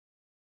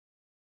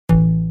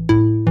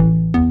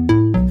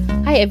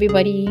Hi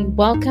everybody,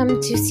 welcome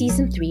to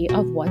season 3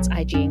 of What's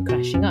IGN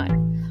Crashing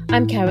On.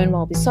 I'm Caryn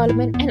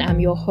Solomon and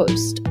I'm your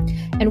host.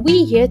 And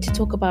we're here to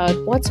talk about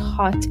what's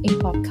hot in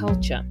pop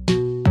culture.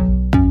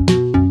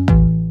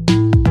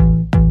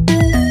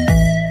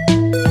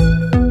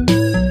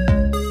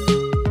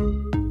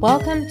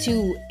 Welcome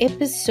to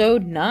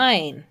episode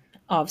 9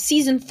 of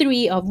season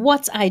 3 of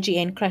What's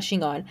IGN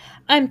Crashing On.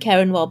 I'm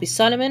Caryn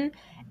Solomon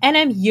and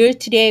I'm here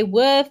today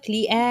with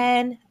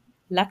Leanne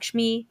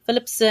Lakshmi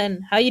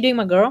Phillipson. How are you doing,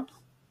 my girl?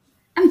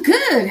 I'm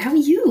good. How are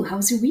you?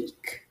 How's your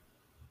week?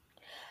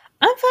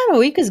 I'm fine. My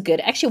week is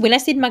good. Actually, when I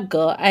said my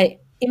girl,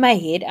 in my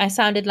head I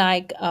sounded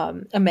like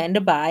Amanda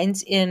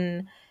Bynes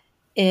in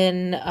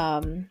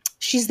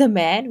She's the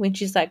Man when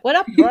she's like, "What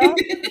up, bro?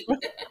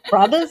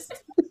 Brothers,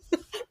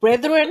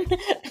 brethren."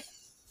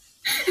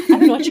 I've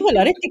been watching a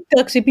lot of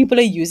TikToks where people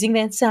are using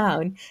that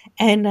sound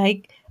and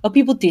like are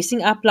people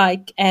dressing up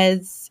like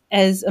as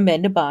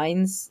Amanda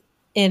Bynes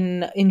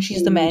in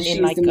She's the Man in She's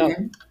the like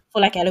man.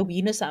 for like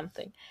Halloween or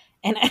something.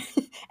 And, and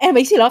it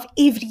makes me laugh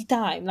every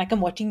time, like I'm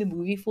watching the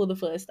movie for the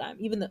first time,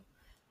 even though.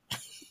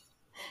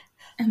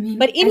 I mean,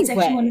 But it's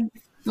actually anyway, one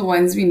of the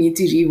ones we need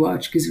to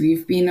rewatch because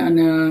we've been on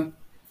a.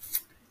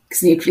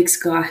 Because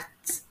Netflix got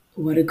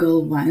What a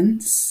Girl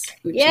Wants,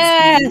 which is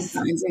Amanda yes.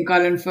 Bynes and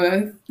Colin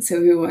Firth. So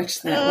we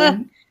watched that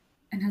one,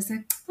 and I was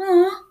like,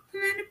 "Oh,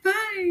 Amanda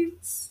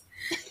Bynes,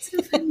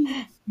 so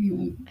funny."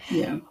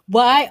 Yeah.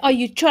 Why are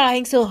you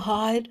trying so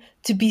hard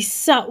to be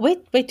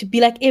wait to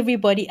be like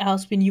everybody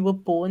else when you were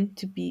born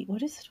to be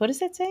what is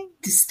that saying?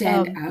 To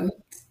stand out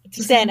To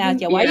or stand out.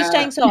 something. Yeah. Why are you Yeah.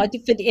 trying so hard to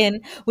fit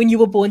in when you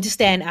were born to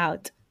stand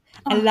out?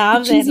 I Oh, the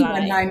love that cheesy line.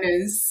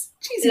 one-liners.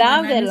 Cheesy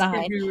Love that one-liners line.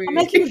 I'm everywhere.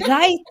 like, you're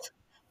right.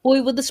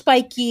 Boy with the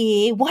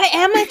spiky hair. Why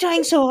am I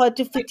trying so hard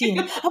to fit in?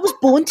 I was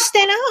born to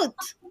stand out.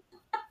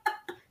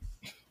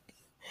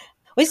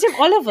 What's his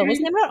name? Oliver. What's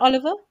his name? Not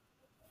Oliver.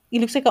 He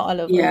looks like an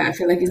Oliver. Yeah, I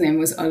feel like his name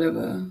was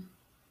Oliver.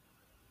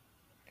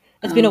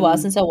 It's been a while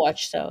since I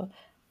watched, so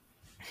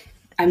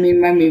I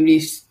mean, my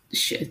memory's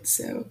shit,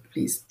 so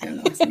please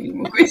don't ask me any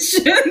more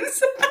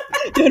questions.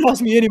 don't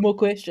ask me any more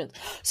questions.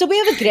 So we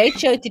have a great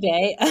show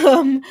today.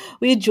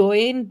 We're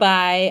joined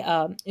by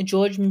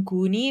George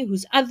Mnguni,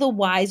 who's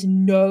otherwise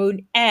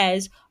known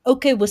as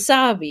Okay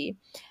Wasabi.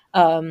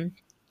 Um,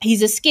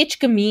 he's a sketch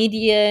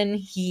comedian.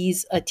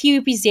 He's a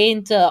TV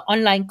presenter,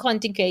 online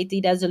content creator.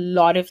 He does a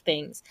lot of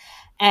things,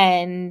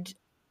 and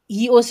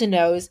he also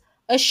knows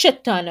a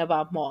shit ton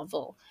about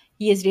Marvel.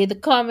 He has read the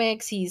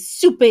comics. He's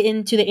super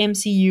into the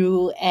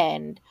MCU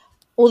and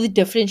all the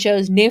different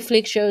shows,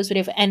 Netflix shows,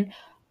 whatever. And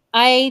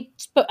I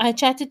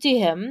chatted to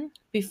him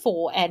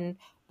before, and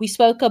we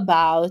spoke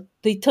about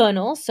the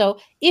Eternals. So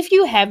if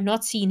you have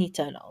not seen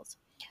Eternals,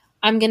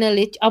 I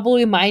will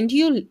remind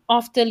you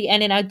after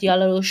Leanne and I do a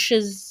little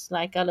shiz,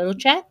 like a little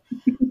chat.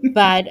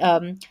 But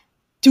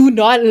do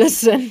not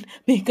listen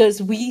because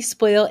we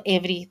spoil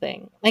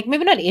everything. Like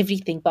maybe not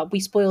everything, but we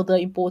spoil the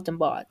important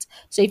parts.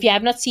 So if you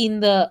have not seen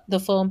the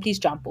film, please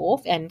jump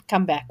off and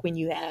come back when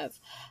you have.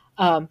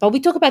 But we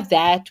talk about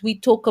that. We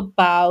talk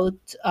about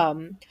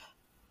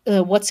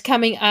what's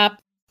coming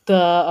up, the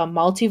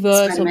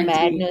multiverse of Spider-Man 3.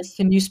 madness,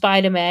 the new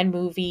Spider-Man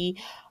movie.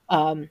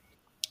 Um,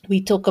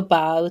 we talk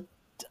about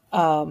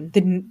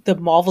the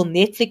Marvel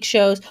Netflix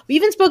shows. We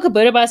even spoke a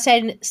bit about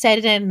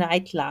Saturday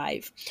Night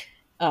Live.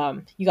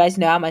 You guys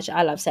know how much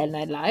I love Saturday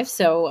Night Live,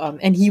 so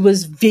and he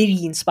was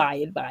very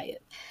inspired by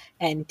it,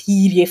 and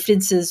he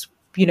references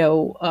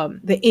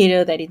the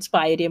era that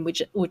inspired him,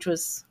 which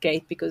was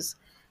great because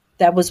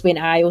that was when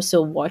I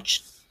also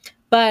watched.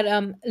 But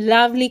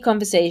lovely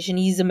conversation.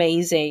 He's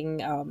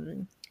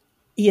amazing.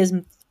 He has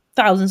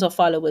thousands of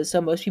followers,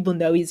 so most people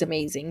know he's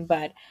amazing.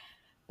 But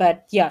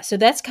yeah, so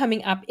that's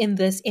coming up in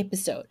this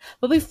episode.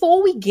 But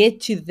before we get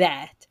to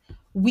that,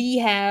 we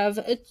have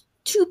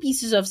two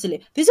pieces of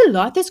celeb. There's a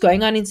lot that's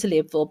going on in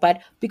Celebville,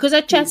 but because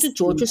our chat Yes, with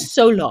George too was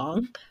so much.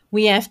 long,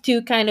 we have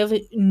to kind of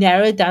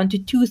narrow it down to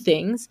two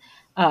things.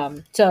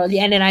 So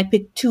Leanne and I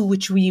picked two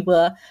which we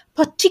were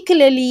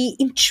particularly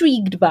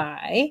intrigued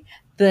by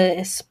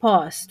this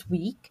past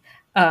week.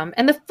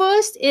 And the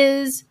first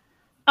is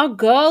our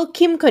girl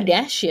Kim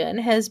Kardashian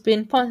has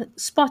been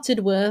spotted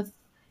with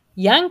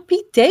young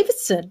Pete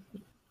Davidson,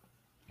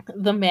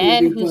 the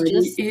man who's Everybody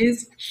just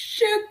is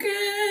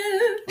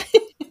shooketh.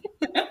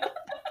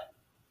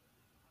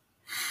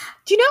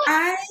 do you know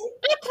I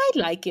I quite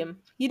like him.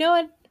 You know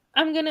what?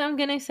 I'm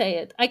gonna say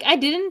it. Like I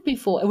didn't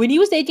before. When he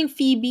was dating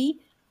Phoebe,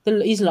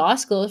 his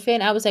last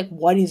girlfriend, I was like,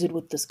 what is it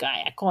with this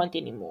guy? I can't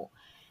anymore.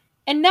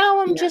 And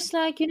now I'm yeah, just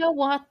like, you know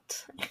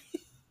what?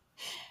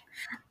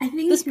 I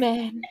This think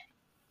man.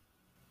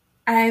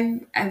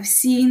 I've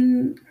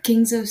seen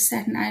Kings of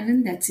Staten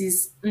Island. That's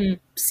his Mm,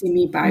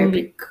 semi movie.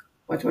 biopic.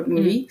 What Mm.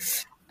 movie?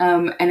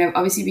 And I've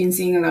obviously been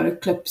seeing a lot of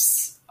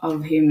clips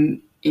of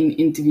him in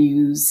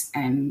interviews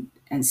and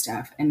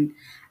stuff. And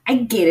I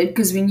get it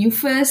because when you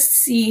first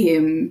see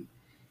him,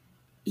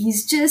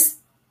 he's just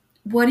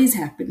what is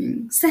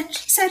happening?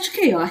 Such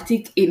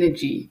chaotic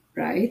energy,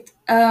 right?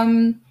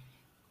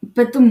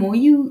 But the more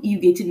you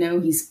get to know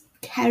his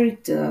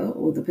character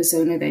or the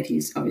persona that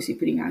he's obviously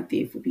putting out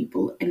there for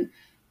people. And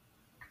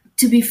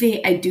to be fair,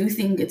 I do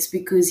think it's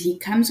because he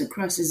comes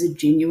across as a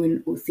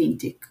genuine,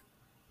 authentic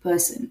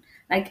person.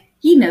 Like,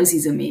 he knows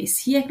he's a mess.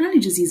 He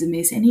acknowledges he's a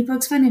mess and he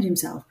pokes fun at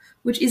himself,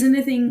 which isn't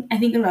a thing. I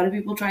think a lot of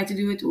people try to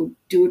do it or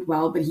do it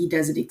well, but he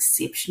does it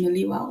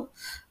exceptionally well.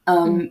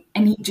 Mm.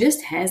 And he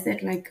just has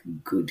that like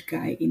good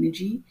guy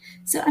energy.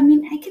 So I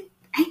mean, I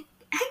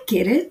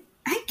get it.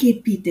 I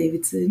get Pete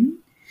Davidson.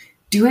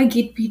 Do I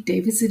get Pete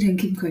Davidson and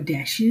Kim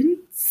Kardashian?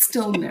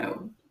 Still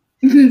no.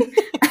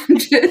 I'm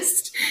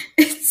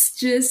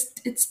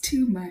it's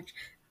too much.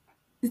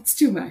 It's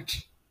too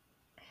much.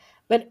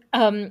 But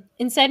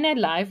in Saturday Night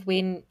Live,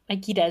 when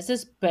like he does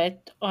this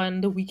bit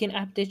on the Weekend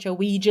Update show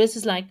where he just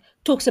is like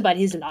talks about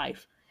his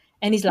life,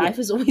 and his Yeah. life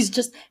is always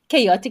just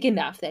chaotic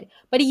enough that.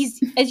 But he's,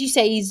 as you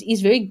say,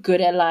 he's very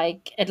good at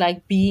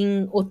like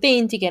being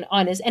authentic and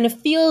honest, and it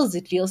feels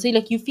it real. So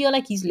like you feel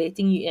like he's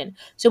letting you in.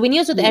 So when he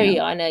was with Yeah.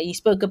 Ariana, he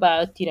spoke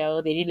about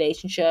their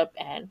relationship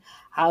and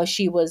how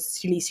she was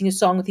releasing a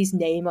song with his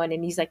name on,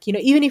 and he's like,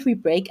 even if we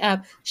break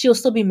up, she'll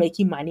still be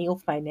making money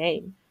off my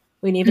name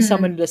whenever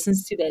someone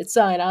listens to that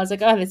song. And I was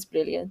like, oh, that's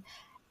brilliant.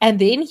 And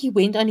then he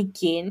went on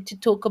again to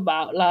talk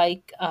about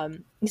like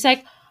he's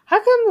like,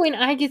 how come when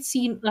I get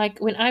seen, like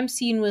when I'm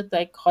seen with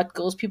like hot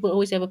girls, people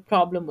always have a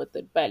problem with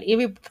it, but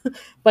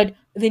but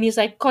then he's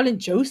like, Colin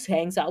Jost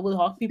hangs out with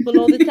hot people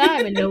all the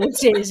time and no one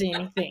says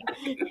anything.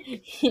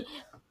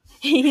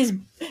 he's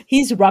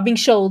he's rubbing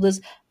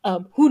shoulders,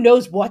 who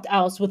knows what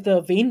else with the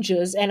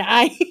Avengers, and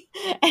I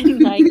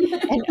and like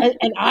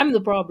and I'm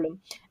the problem.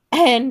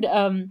 And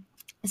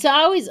so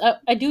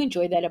I do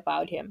enjoy that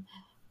about him.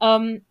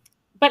 um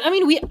but I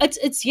mean,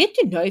 it's yet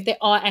to know if they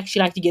are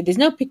actually like together. There's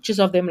no pictures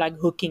of them like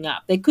hooking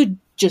up. They could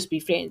just be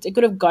friends. They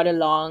could have got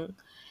along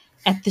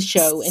at the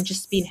show and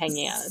just been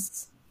hanging out.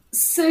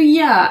 So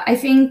yeah, I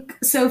think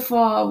so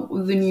far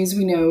the news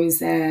we know is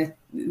that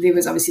there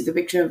was obviously the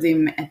picture of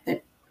them at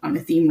that on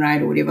a theme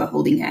ride or whatever,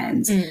 holding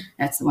hands. Mm.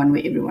 That's the one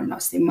where everyone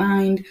lost their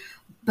mind.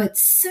 But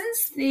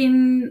since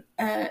then,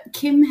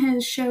 Kim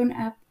has shown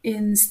up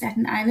in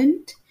Staten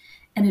Island,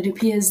 and it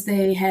appears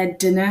they had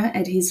dinner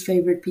at his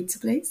favorite pizza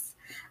place.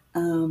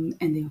 And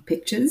there are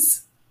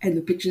pictures, and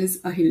the pictures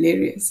are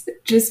hilarious.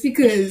 Just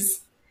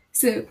because,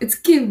 so it's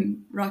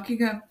Kim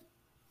rocking up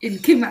in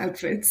Kim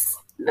outfits,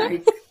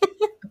 like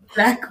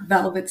black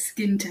velvet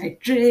skin tight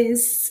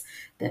dress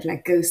that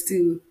like goes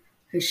to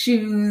her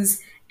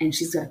shoes, and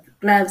she's got the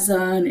gloves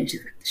on and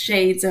she's got the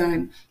shades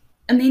on,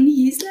 and then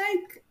he's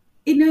like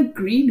in a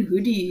green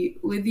hoodie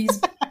with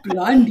his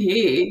blonde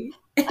hair,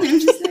 and I'm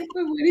just like,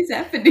 well, what is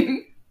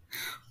happening?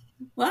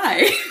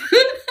 Why?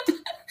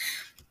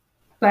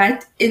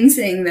 But in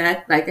saying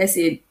that, like I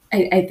said,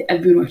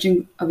 I've been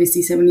watching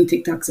obviously so many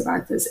TikToks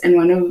about this, and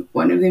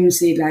one of them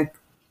said like,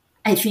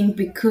 I think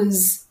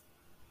because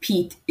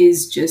Pete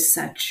is just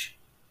such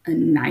a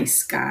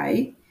nice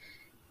guy.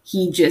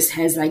 He just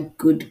has like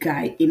good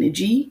guy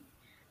energy.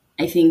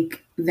 I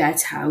think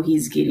that's how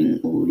he's getting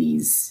all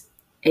these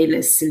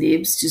A-list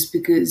celebs, just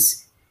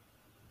because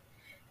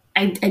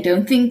I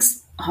don't think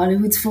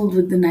Hollywood's filled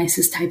with the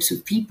nicest types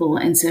of people.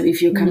 And so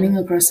if you're coming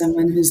Mm. across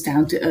someone who's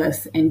down to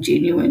earth and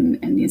genuine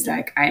and is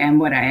like, I am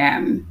what I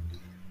am,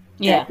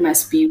 Yeah. that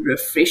must be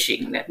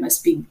refreshing. That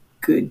must be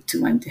good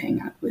to want to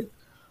hang out with.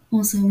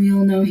 Also, we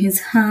all know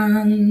he's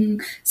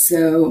hung.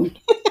 So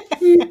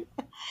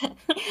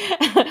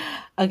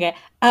Okay.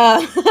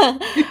 But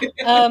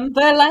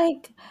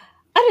like,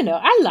 I don't know.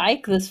 I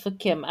like this for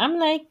Kim. I'm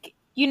like,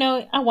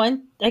 I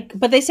want like,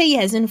 but they say he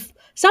hasn't.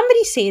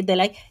 Somebody said they're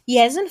like he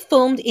hasn't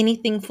filmed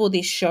anything for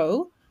this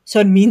show, so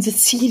it means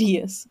it's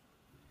serious.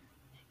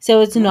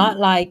 So it's oh, not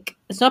like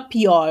it's not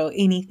PR or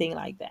anything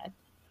like that.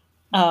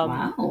 Um.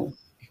 wow.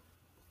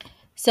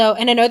 So,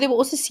 and I know they were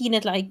also seen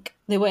at like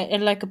they were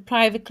at like a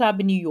private club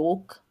in New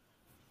York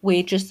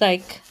where just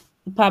like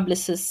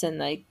publicists and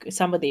like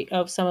some of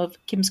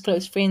Kim's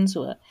close friends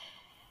were.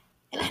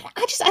 And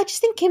I just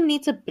think Kim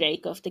needs a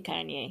break after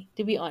Kanye,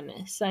 to be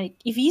honest. Like,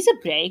 if he's a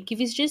break, if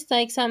it's just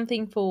like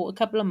something for a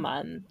couple of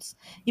months,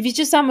 if it's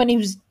just someone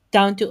who's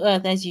down to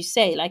earth, as you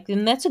say, like,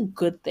 then that's a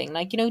good thing.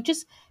 Like,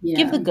 just give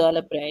Yeah. the girl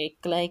a break.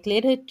 Like,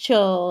 let her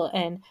chill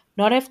and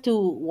not have to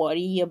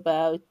worry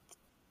about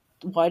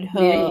what her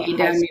Laying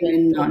down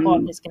in a husband or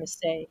partner is going to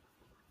say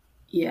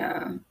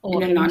yeah, in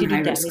or a having to do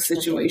non-high risk damage to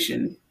him.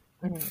 situation.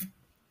 Mhm.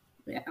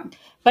 Yeah,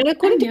 But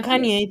according I'm to here for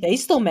it. Kanye, they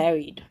still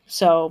married.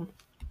 So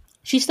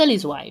she's still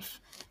his wife.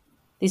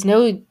 He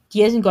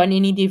hasn't gotten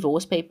any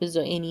divorce papers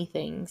or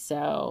anything.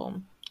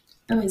 So,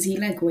 Oh, is he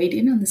like weighed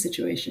in on the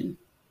situation?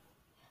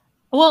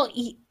 well,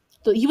 he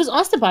was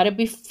asked about it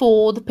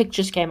before the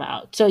pictures came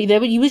out. So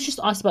he was just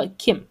asked about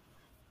Kim.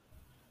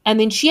 And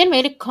then she had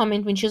made a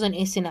comment when she was on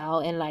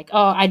SNL and like,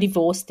 oh, I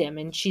divorced him.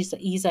 And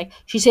he's like,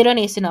 she said on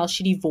SNL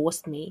she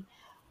divorced me,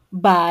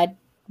 but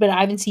I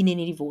haven't seen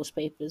any divorce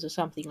papers or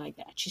something like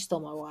that. She's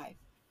still my wife.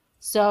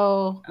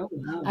 So Oh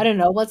I wow. don't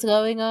know what's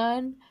going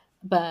on,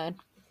 but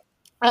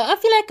I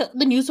feel like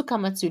the news will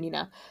come out soon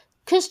enough.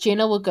 Kris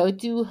Jenner will go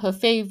to her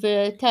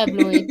favorite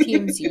tabloid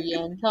TMZ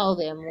and tell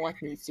them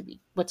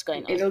what's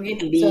going on. It'll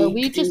get So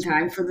we leaked in just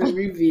time for the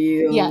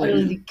yeah, reveal, it'll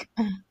and leak.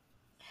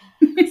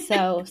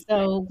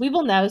 So we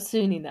will know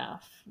soon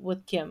enough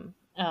with Kim.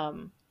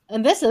 And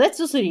that's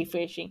also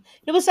refreshing.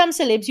 With some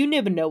celebs, you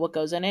never know what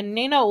goes on,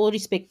 and all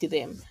respect to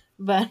them.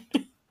 But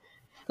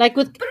like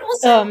with but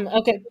also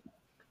okay,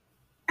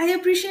 I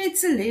appreciate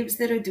celebs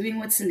that are doing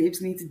what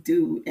celebs need to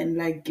do and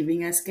like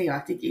giving us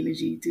chaotic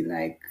energy to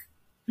like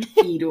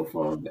feed off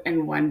of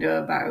and wonder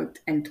about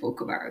and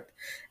talk about.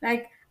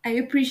 Like, I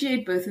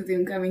appreciate both of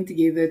them coming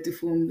together to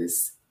form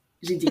this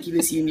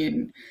ridiculous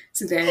union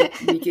so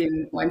that we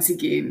can once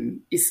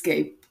again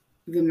escape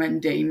the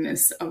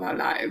mundaneness of our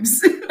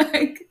lives.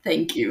 Like,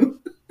 thank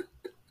you.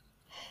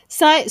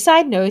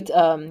 side note,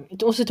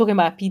 also talking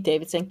about Pete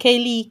Davidson,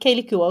 Kaylee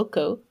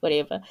Kuoko,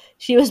 whatever.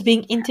 She was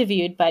being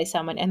interviewed by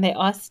someone, and they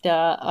asked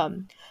her,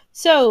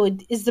 "So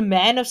is the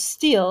Man of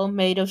Steel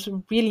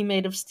really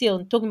made of steel?"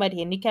 And talking about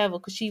Henry Cavill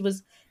because she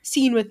was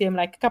seen with him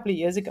like a couple of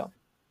years ago,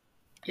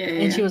 Yeah,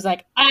 and she yeah, was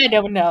like, "I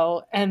don't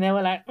know," and they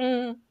were like,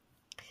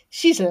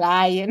 "She's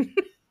lying."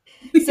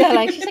 So yeah.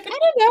 like she's like, I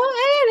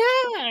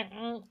don't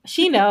know.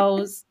 She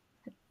knows.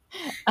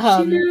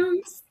 She Um,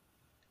 knows.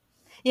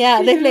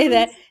 yeah, She they play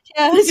that.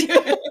 knows. She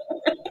knows.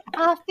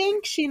 I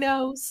think she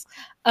knows.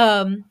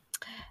 Um,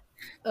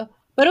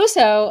 but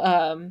also,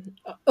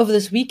 over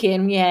this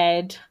weekend we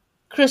had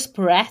Chris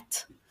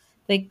Pratt.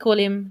 They call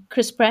him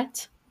Chris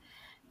Pratt.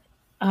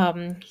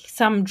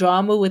 Some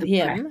drama with The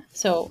Pratt. him.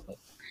 So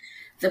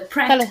The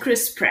tell Pratt us.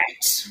 Chris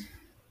Pratt.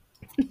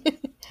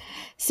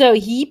 So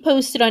he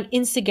posted on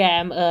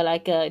Instagram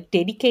like a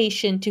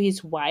dedication to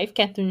his wife,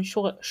 Catherine Yeah.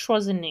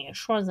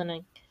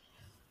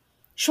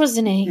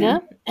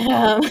 Schwarzenegger.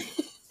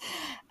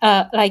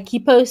 Like he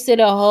posted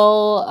a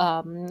whole,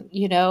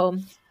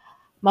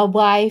 my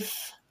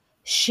wife,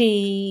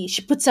 she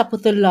puts up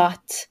with a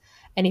lot,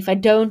 and if I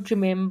don't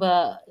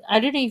remember, I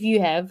don't know if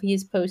you have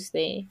his post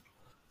there.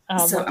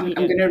 So What I'm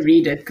reader? gonna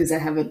read it because I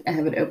have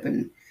it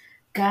open.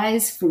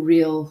 Guys, for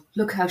real,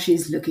 look how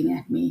she's looking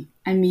at me.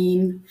 I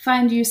mean,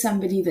 find you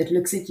somebody that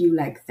looks at you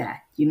like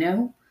that, you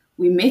know?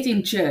 We met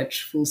in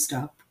church, full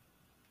stop.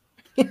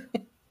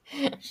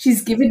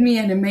 She's given me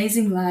an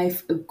amazing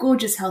life, a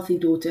gorgeous, healthy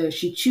daughter.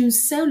 She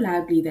chews so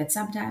loudly that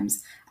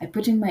sometimes I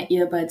put in my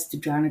earbuds to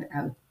drown it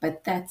out,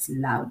 but that's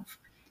love.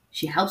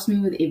 She helps me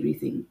with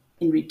everything.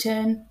 In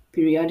return,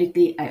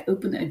 periodically, I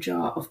open a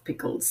jar of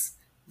pickles.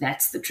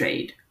 That's the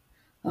trade.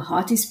 Her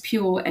heart is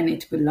pure and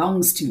it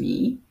belongs to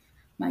me,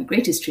 my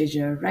greatest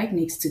treasure, right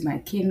next to my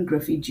Ken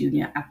Griffey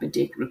Jr. Upper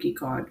Deck rookie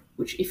card,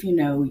 which, if you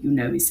know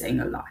is saying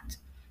a lot.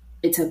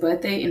 It's her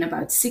birthday in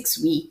about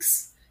 6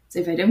 weeks, so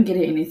if I don't get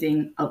her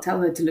anything, I'll tell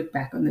her to look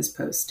back on this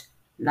post.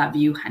 Love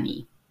you,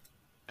 honey.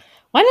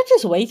 Why not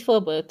just wait for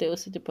a birthday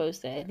also to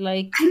post that?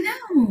 Like, I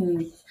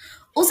know.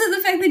 Also,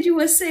 the fact that you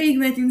were saying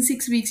that in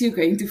 6 weeks you're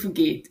going to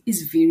forget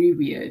is very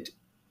weird.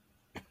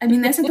 I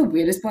mean, that's not the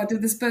weirdest part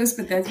of this post,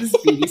 but that was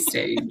very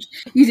strange.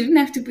 You didn't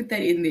have to put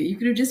that in there. You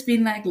could have just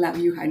been like, love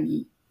you,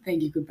 honey.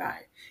 Thank you,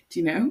 goodbye. Do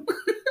you know?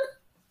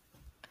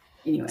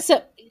 Anyway.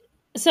 so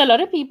so a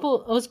lot of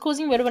people, it was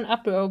causing a bit of an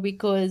uproar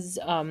because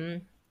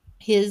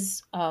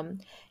his um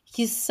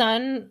his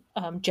son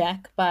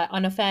Jack by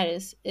Anna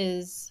Faris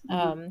is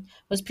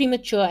was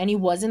premature, and he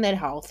wasn't that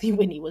healthy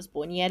when he was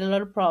born. He had a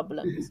lot of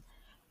problems.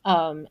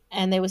 And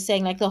they were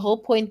saying like the whole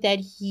point that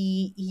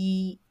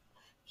he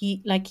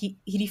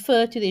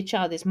referred to their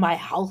child as my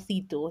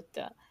healthy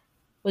daughter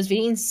was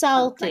very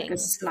Felt like a insulting.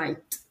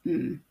 slight.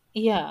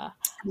 Yeah.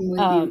 I'm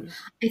with you. Um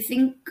I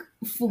think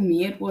for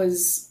me it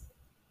was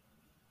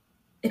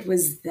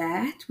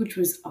that which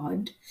was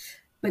odd,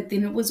 but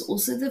then it was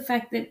also the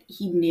fact that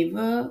he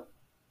never,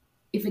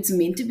 if it's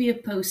meant to be a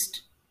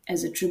post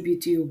as a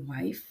tribute to your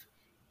wife,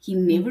 he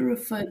never mm,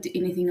 referred to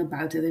anything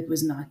about her that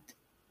was not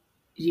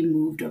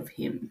removed of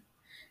him.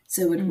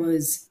 So it mm,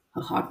 was,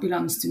 her heart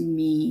belongs to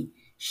me.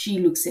 She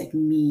looks at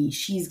me.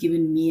 She's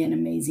given me an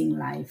amazing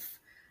life.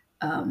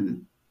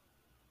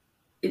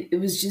 It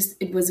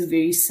was a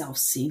very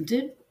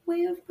self-centered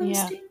way of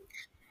yeah. posting,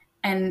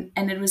 and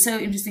it was so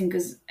interesting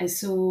because I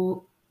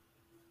saw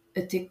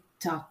a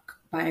TikTok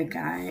by a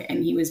guy,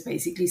 and he was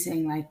basically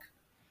saying like,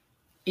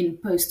 in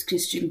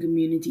post-Christian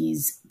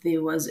communities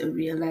there was a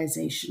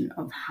realization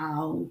of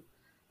how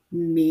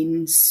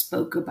men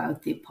spoke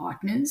about their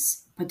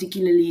partners,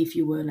 particularly if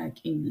you were like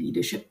in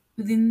leadership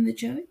within the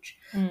church.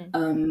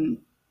 Mm,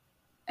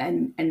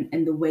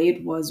 And the way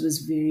it was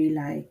very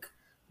like,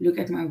 look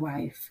at my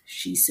wife,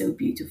 she's so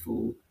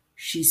beautiful,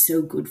 she's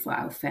so good for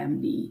our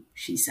family,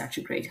 she's such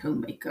a great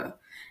homemaker.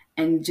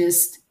 And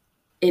just,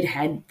 it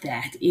had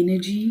that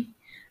energy,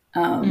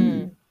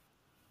 mm,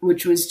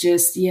 which was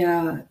just,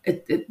 yeah,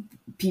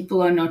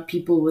 people are not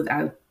people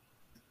without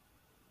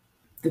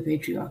the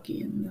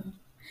patriarchy, and the,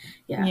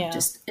 yeah, yeah.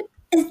 just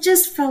it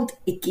just felt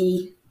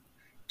icky,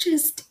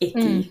 just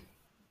Mm. icky.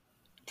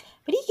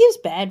 But he gives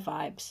bad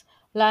vibes.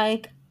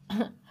 Like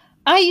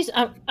I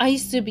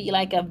used to be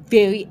like a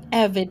very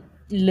avid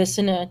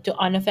listener to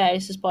Anna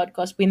Faris's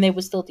podcast when they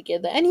were still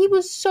together, and he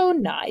was so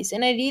nice.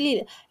 And I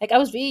really I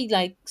was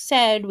really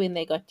sad when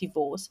they got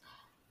divorced.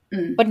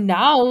 Mm. But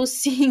now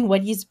seeing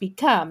what he's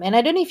become, and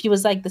I don't know if he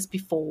was like this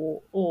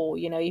before, or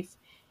if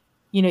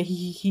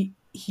he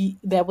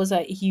that was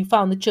he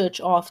found the church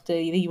after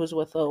he was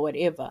with her or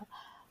whatever.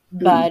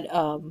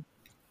 Mm.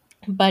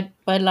 But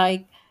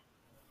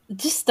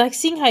just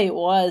seeing how it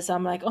was,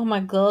 I'm like, oh, my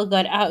girl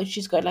got out.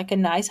 She's got a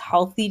nice,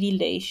 healthy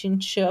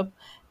relationship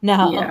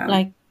now.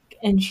 Yeah.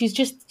 And she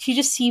just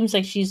seems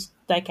like she's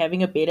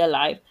having a better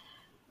life.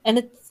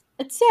 And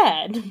it's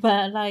sad,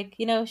 but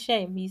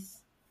shame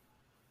he's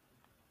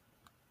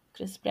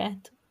Chris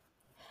Pratt.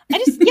 I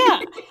just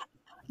yeah.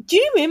 Do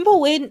you remember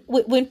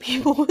when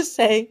people were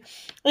saying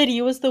that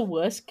he was the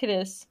worst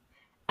Chris?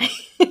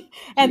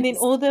 And then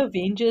Yes. all the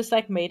Avengers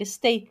made a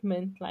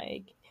statement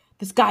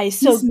this guy is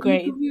so He's made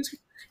great.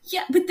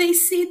 Yeah, but they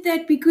said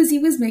that because he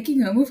was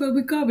making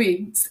homophobic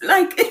comments.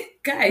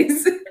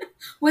 Guys,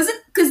 was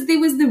it because there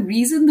was the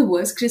reason the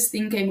worst Chris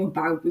thing came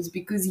about was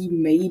because he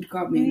made No,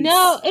 comments?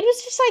 it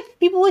was just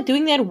people were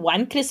doing that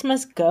one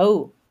Christmas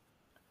go.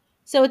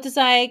 So it was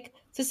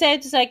so say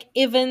it was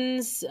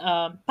Evans,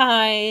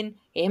 Pine,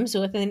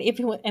 Hemsworth, and then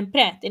everyone and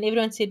Pratt, and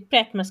everyone said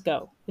Pratt must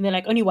go, and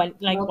they're only one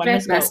Well, one Pratt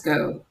must go. must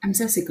go. I'm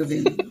so sick of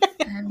him.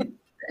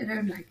 I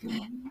don't like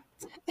him.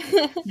 He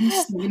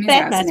needs to live in his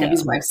Pratt house and must have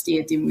his go wife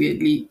stare at him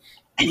weirdly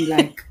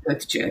and go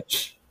to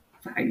church.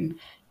 Fine.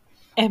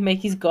 and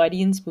make his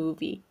Guardians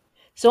movie.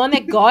 So on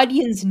that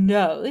Guardians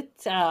note,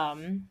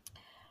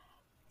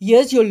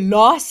 here's your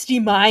last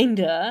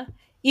reminder.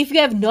 If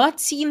you have not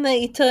seen the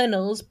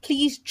Eternals,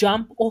 please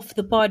jump off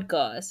the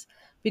podcast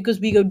because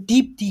we go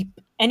deep, deep.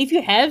 And if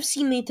you have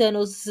seen the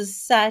Eternals, this is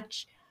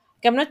such.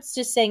 I'm not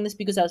just saying this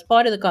because I was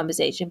part of the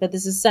conversation, but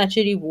this is such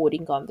a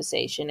rewarding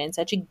conversation and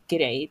such a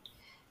great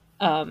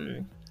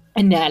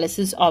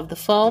analysis of the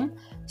film.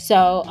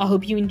 So I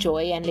hope you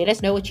enjoy and let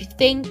us know what you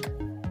think.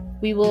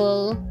 We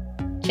will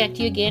chat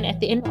to you again at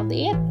the end of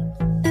the app.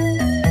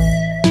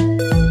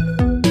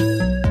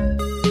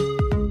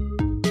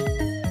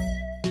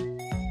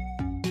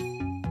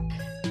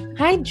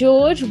 Hi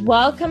George,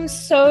 welcome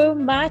so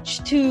much.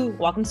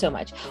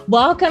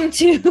 Welcome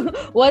to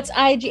What's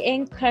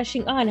IGN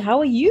Crushing On. How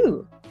are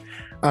you?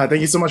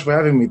 Thank you so much for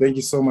having me. Thank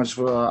you so much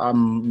for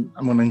I'm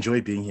gonna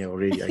enjoy being here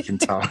already. I can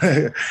tell.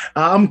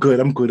 I'm good.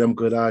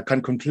 I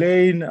can't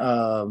complain.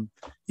 I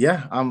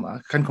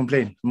can't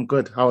complain. I'm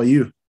good. How are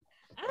you?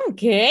 I'm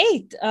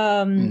great.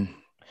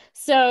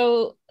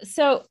 So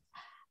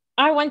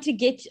I want to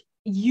get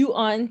you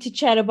on to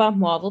chat about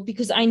Marvel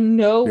because I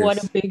know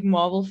what a big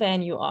Marvel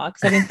fan you are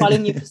because I've been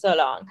following you for so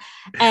long.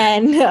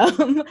 And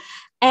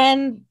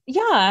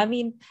yeah, I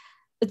mean,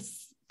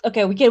 it's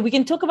okay. We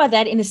can talk about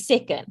that in a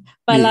second.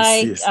 But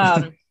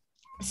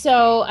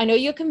so I know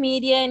you're a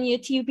comedian, you're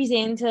a TV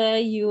presenter,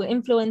 you're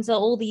influencer,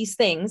 all these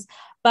things.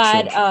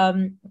 But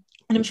and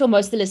I'm sure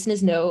most of the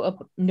listeners know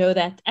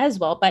that as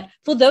well. But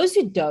for those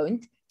who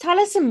don't, tell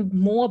us some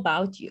more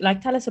about you.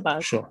 Tell us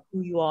about who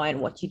you are and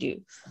what you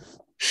do.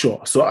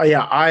 Sure. So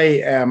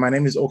my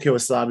name is Okay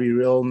Wasabi,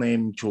 real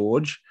name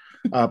George,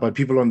 but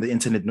people on the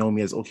internet know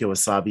me as Okay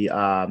Wasabi.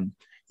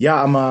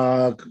 I'm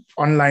a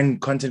online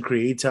content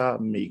creator.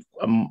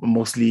 I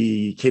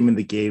mostly came in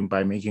the game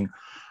by making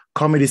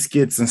comedy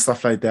skits and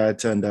stuff like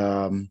that. And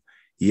that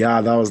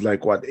was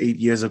 8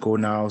 years ago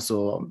now.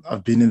 So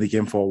I've been in the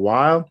game for a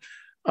while.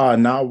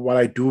 Now what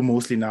I do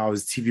mostly now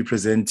is TV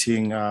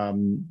presenting,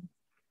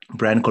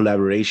 brand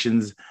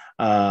collaborations,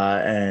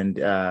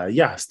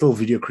 still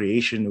video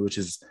creation, which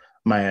is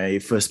my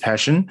first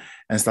passion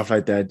and stuff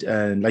like that.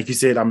 And like you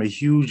said, I'm a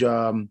huge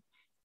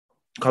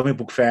comic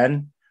book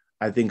fan.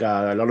 I think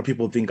a lot of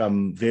people think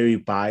I'm very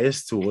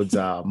biased towards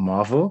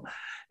Marvel,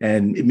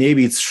 and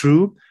maybe it's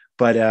true,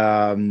 but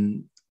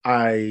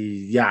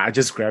I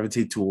just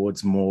gravitate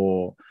towards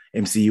more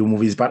MCU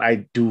movies, but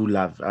I do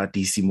love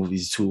DC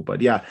movies too.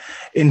 But yeah,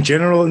 in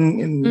general,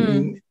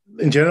 in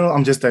general,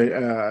 I'm just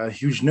a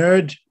huge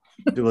nerd.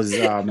 Because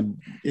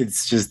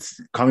it's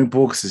just comic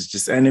books, it's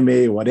just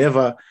anime,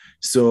 whatever.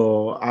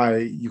 So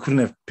you couldn't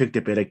have picked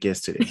a better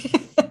guest today.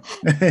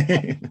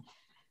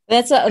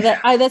 That's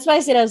why I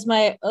said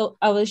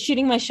I was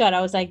shooting my shot. I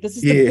was like, this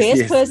is the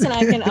best person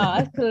I can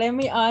ask. Let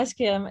me ask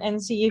him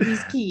and see if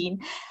he's keen.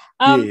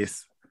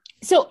 Yes.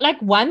 So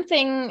one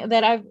thing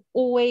that I've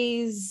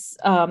always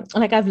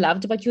I've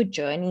loved about your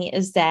journey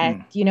is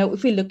that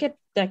if we look at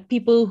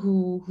people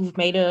who've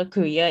made a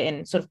career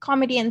in sort of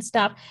comedy and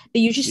stuff,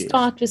 they usually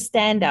start with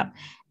stand-up.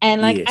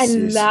 And I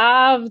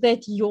love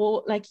that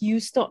you're you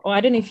start, or I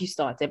don't know if you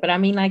started, but I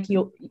mean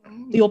your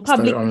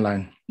public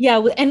online.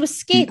 Yeah, and with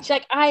sketch,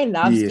 I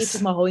love sketch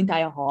with my whole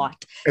entire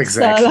heart.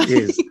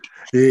 Exactly. So,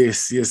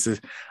 yes.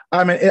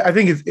 I mean, I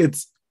think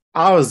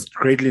I was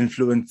greatly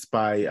influenced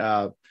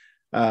by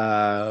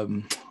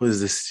what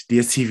is this?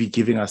 DSTV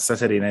giving us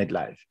Saturday Night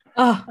Live.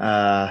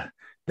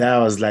 That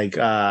was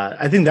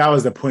I think that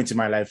was the point in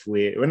my life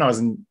where when I was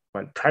in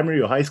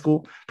primary or high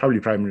school, probably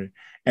primary,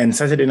 And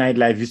Saturday Night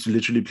Live used to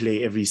literally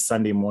play every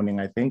Sunday morning,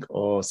 I think,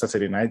 or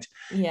Saturday night.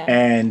 Yeah.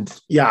 And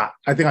yeah,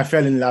 I think I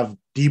fell in love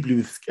deeply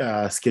with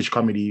sketch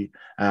comedy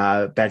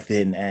back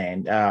then.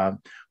 And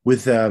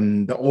with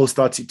the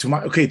all-star team,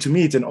 to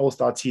me, it's an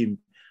all-star team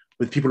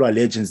with people who are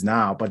legends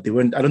now, but they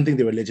weren't. I don't think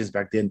they were legends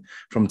back then.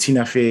 From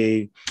Tina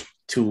Fey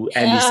to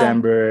Andy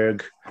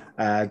Samberg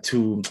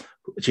to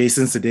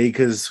Jason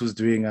Sudeikis, who's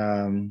doing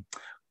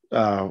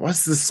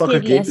what's the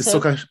soccer game? The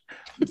soccer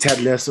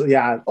Ted Lasso.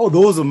 Yeah. Oh,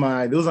 those are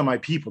my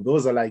people.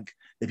 Those are like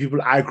the people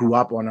I grew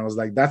up on. I was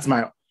like, that's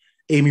my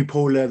Amy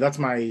Poehler. That's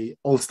my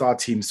all-star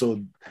team.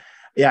 So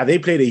yeah, they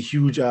played a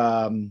huge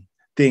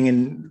thing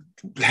in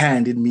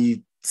hand in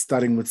me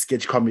starting with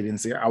sketch comedy and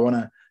say, I want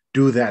to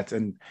do that.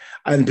 And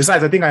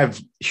besides, I think I have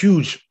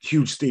huge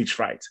stage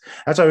fright.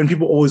 That's why when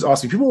people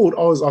would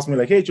always ask me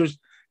like, hey, George,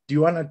 do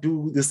you want to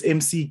do this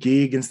MC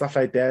gig and stuff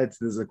like that?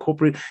 There's a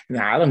corporate,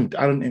 I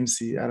don't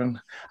MC.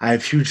 I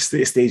have huge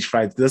stage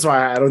fright. That's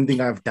why I don't think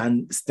I've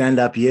done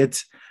stand-up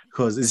yet,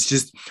 because it's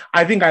just,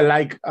 I think I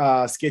like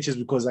sketches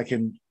because I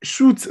can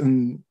shoot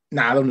and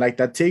I don't like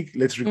that take.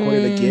 Let's record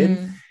it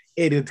again,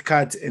 edit,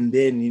 cut, and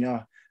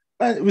then,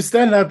 with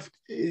stand-up,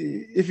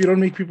 if you don't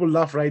make people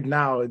laugh right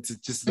now, it's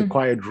just a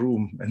quiet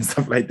room and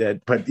stuff like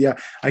that. But yeah,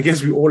 I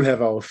guess we all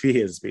have our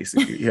fears,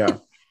 basically. Yeah.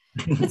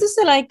 It's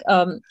also like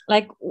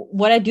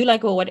what I do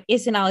like, or what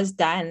SNL has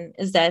done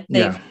is that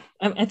they've,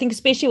 I think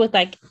especially with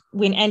like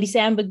when Andy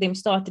Samberg them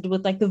started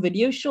with like the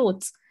video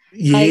shorts.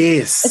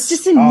 Yes. Like, it's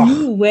just a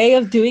new way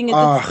of doing it.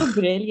 It's so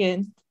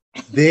brilliant.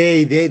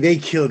 They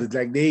killed it.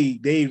 Like they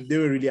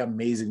were really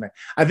amazing. Like,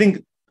 I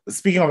think,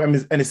 speaking of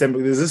Andy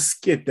Samberg, there's a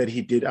skit that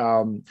he did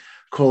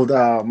called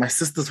My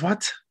Sister's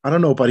What? I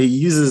don't know, but he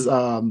uses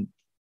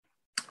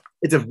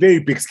it's a very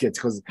big skit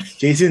because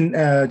Jason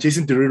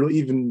Derulo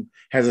even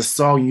has a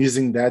song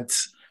using that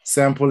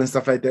sample and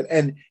stuff like that.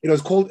 And it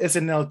was called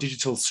SNL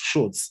Digital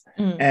Shorts.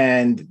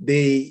 And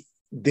they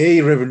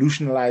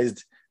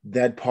revolutionized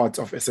that part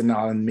of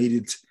SNL and made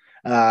it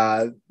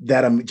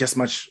that just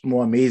much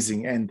more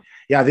amazing. And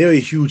yeah, they were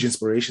huge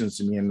inspirations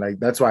to me. And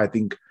like, that's why I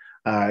think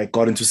I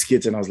got into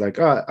skits and I was like,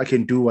 I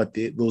can do what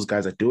those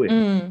guys are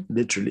doing.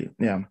 Literally.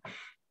 Yeah.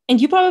 And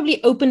you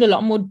probably opened a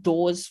lot more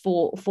doors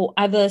for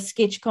other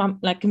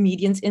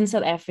comedians in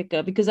South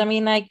Africa, because I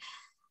mean, like,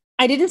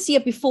 I didn't see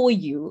it before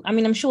you. I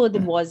mean, I'm sure it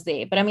was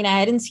there, but I mean, I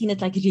hadn't seen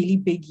it like really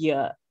big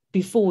here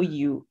before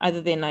you,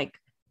 other than like,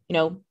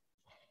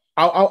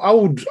 I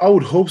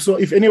would hope so.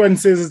 If anyone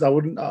says it,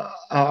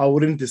 I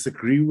wouldn't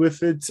disagree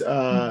with it.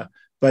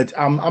 But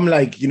I'm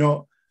like,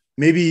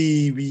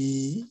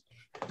 maybe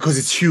because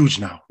it's huge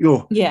now.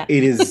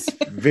 It is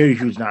very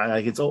huge now.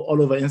 Like, it's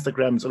all over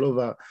Instagram. It's all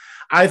over.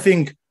 I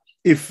think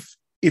if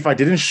I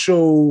didn't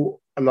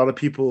show a lot of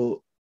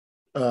people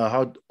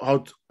how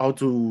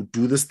to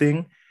do this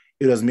thing,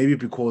 it was maybe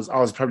because I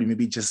was probably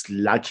maybe just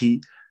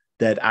lucky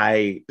that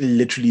I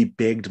literally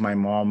begged my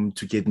mom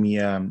to get me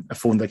a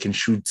phone that can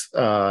shoot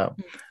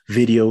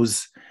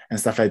videos and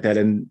stuff like that.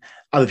 And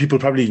other people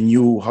probably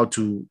knew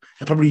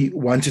they probably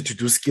wanted to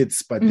do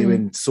skits, but they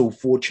weren't so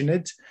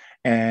fortunate.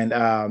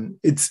 And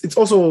it's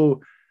also,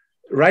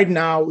 right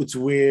now, it's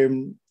where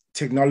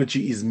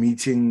technology is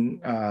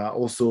meeting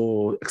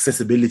also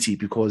accessibility,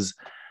 because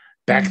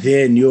back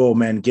then,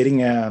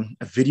 getting a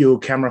video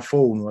camera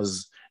phone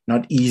was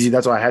not easy.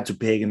 That's why I had to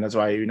beg, and that's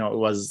why, it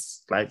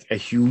was like a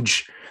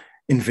huge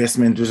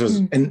investment, which was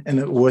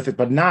and worth it.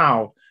 But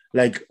now,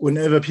 like,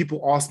 whenever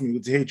people ask me,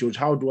 would say, hey, George,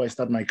 how do I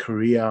start my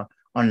career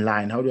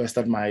online? How do I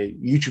start my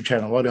YouTube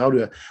channel?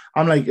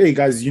 I'm like, hey,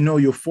 guys,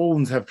 your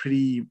phones have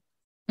pretty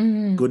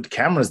good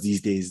cameras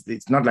these days.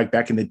 It's not like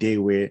back in the day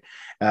where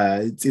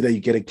it's either you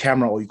get a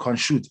camera or you can't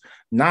shoot.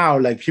 Now,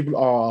 like, people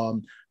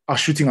are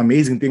shooting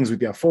amazing things with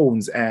their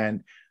phones,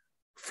 and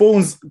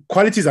phones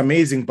quality is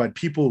amazing, but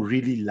people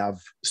really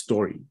love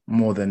story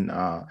more than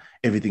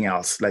everything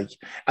else. Like,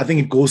 I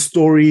think it goes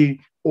story,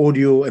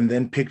 audio, and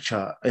then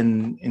picture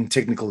in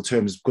technical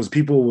terms, because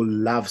people will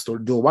love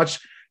story. They'll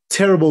watch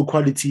terrible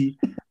quality,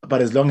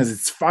 but as long as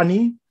it's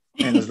funny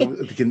and as long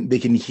as they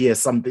can hear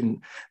something,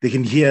 they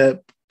can hear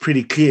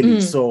pretty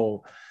clearly.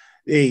 So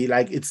hey,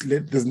 like,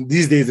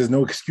 these days there's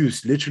no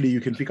excuse. Literally,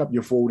 you can pick up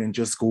your phone and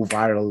just go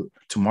viral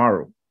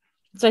tomorrow.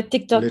 So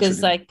TikTok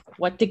is like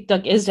what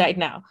TikTok is right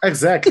now.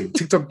 Exactly.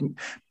 TikTok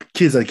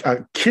kids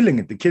are killing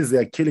it. The kids, they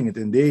are killing it.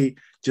 And they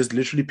just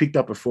literally picked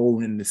up a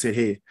phone and they said,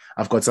 hey,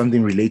 I've got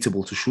something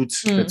relatable to shoot.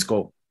 Let's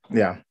go.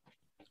 Yeah,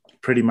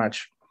 pretty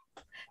much.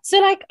 So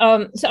like,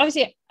 so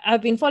obviously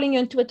I've been following you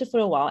on Twitter for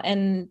a while,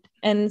 and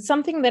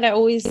something that I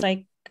always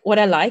like, what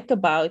I like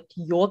about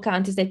your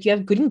account is that you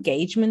have good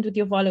engagement with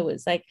your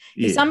followers. Like,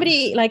 if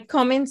somebody like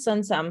comments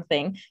on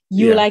something,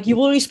 you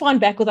will respond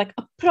back with like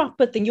a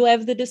proper thing. You'll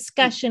have the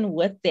discussion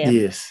with them.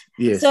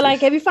 Yes. So like,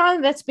 have you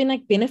found that's been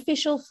like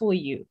beneficial for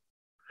you?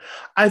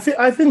 I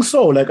think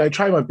so. Like, I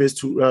try my best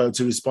to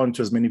respond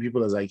to as many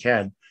people as I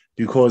can,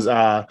 because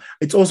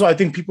it's also, I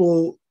think,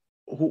 people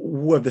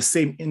who have the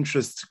same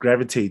interests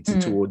gravitate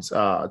towards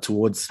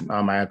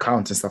my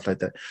account and stuff like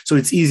that. So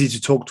it's easy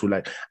to talk to.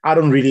 Like, I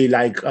don't really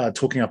like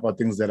talking about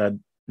things that are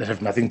that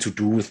have nothing to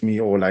do with me,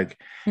 or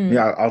like,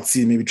 yeah, I'll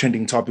see maybe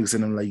trending topics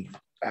and I'm like,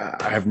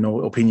 I have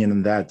no opinion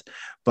on that.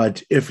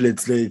 But if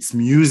it's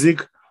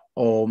music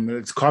or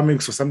it's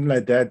comics or something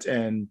like that,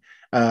 and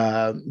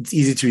it's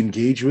easy to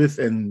engage with,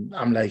 and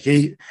I'm like,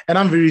 hey, and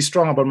I'm very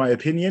strong about my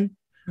opinion.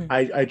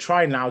 I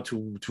try now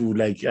to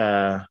like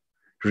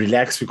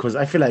relax, because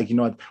I feel like, you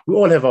know what, we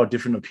all have our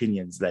different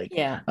opinions. Like,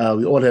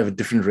 we all have a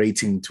different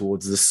rating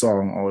towards this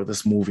song or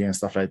this movie and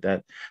stuff like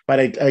that. But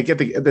I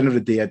get at the end of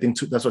the day, I think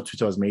that's what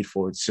Twitter was made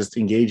for. It's just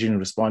engaging,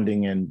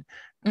 responding, and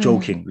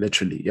joking,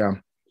 literally. Yeah.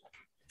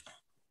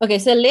 Okay,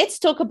 so let's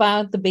talk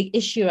about the big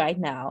issue right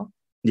now.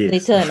 Yes. The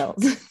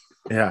Eternals.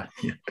 Yeah.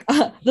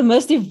 The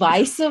most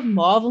divisive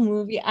Marvel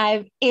movie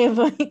I've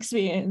ever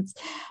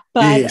experienced.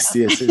 But yes.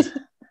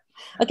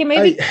 okay,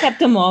 maybe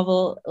Captain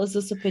Marvel was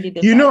also pretty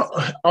divisive. You know,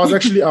 I was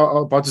actually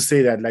about to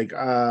say that, like,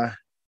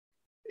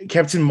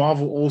 Captain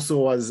Marvel also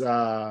was,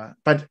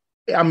 but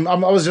I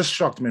was just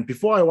shocked, man.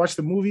 Before I watched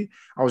the movie,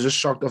 I was just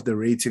shocked of the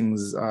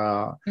ratings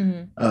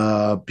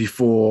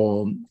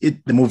before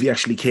the movie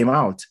actually came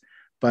out.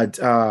 But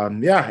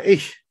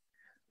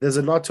there's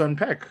a lot to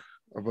unpack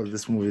about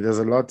this movie. There's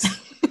a lot.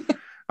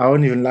 I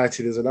won't even lie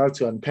to you. There's a lot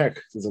to unpack.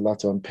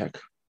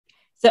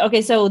 So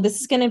this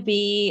is gonna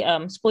be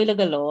spoiler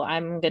galore.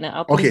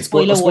 I'll put okay,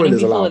 spoiler warning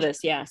before allowed.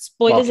 this. Yeah,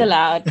 spoilers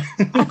allowed.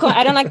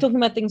 I don't like talking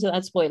about things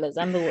without spoilers.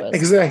 I'm the worst.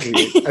 Exactly.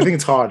 I think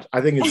it's hard. I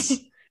think it's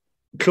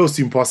close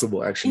to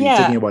impossible, actually,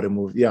 talking about a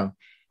movie. Yeah.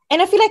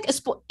 And I feel like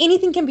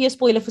anything can be a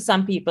spoiler for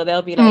some people.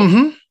 They'll be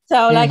like,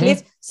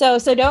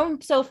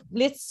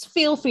 let's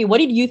feel free. What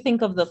did you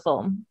think of the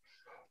film?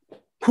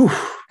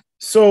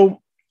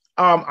 So,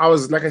 I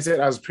was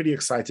pretty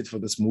excited for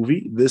this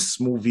movie. This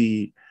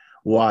movie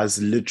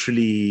was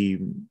literally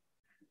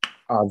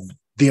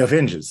The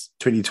Avengers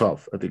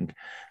 2012, I think.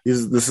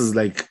 This is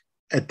like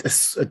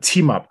a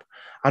team up.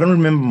 I don't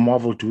remember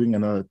Marvel doing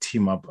another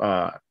team up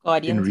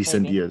in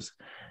recent years.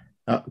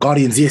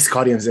 Guardians, yes,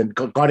 Guardians. And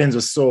Guardians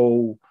was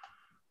so,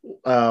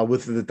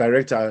 with the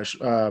director,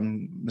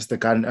 Mr.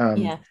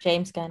 Gunn.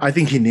 James Gunn. I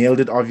think he nailed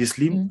it,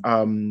 obviously.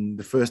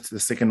 The first, the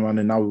second one,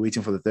 and now we're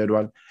waiting for the third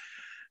one.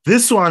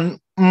 This one,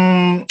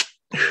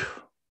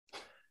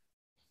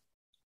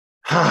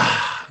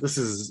 this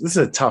is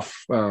a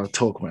tough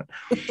talk, man.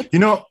 You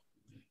know,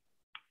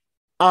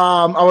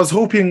 I was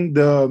hoping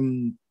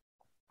here's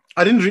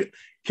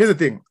the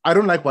thing. I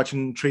don't like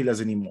watching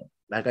trailers anymore.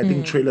 Like, I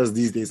think trailers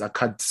these days are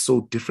cut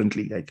so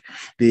differently. Like,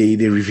 they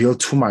reveal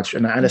too much.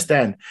 And I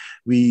understand.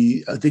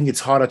 I think it's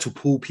harder to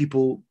pull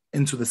people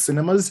into the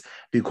cinemas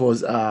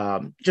because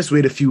just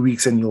wait a few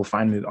weeks and you'll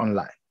find it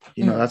online.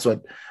 You know, that's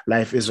what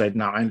life is right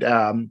now.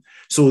 And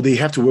so they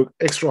have to work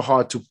extra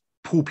hard to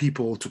pull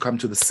people to come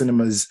to the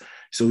cinemas.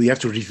 So we have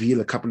to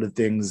reveal a couple of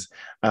things.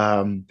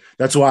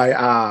 That's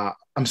why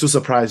I'm so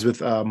surprised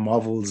with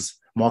Marvel's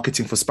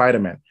marketing for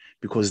Spider-Man,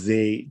 because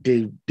they're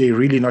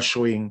really not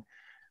showing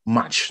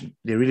much.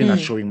 They're really not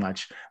showing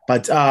much.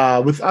 But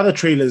with other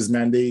trailers,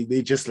 man,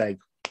 they just like,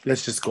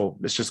 let's just go.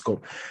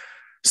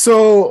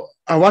 So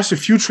I watched a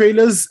few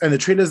trailers, and the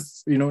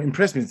trailers, you know,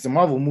 impressed me. It's a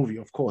Marvel movie,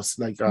 of course.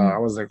 Like, I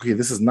was like, okay,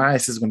 this is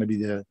nice. This is going to be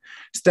the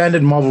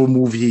standard Marvel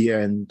movie,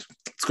 and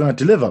it's going to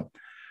deliver.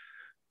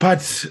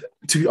 But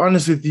to be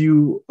honest with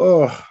you,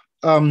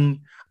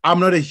 I'm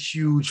not a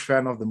huge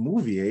fan of the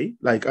movie.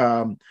 Like,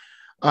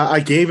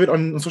 I gave it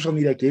on social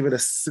media. I gave it a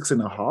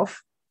 6.5.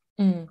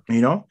 You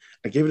know,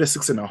 I gave it a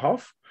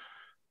 6.5,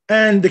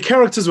 and the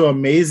characters were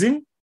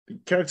amazing. The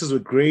characters were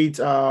great.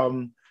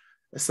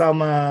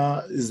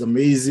 Salma is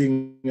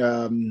amazing.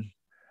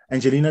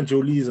 Angelina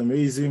Jolie is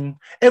amazing.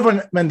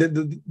 Everyone, man,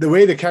 the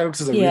way the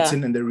characters are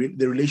written and the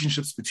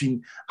relationships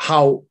between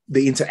how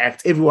they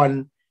interact.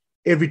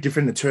 Every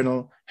different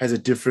Eternal has a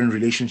different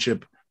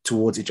relationship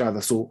towards each other.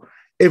 So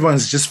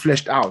everyone's just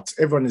fleshed out.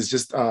 Everyone is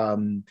just,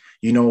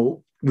 you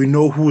know, we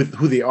know who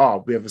they are.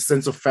 We have a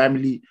sense of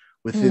family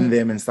within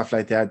them and stuff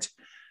like that.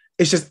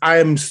 It's just, I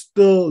am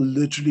still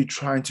literally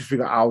trying to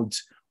figure out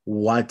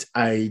what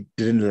I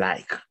didn't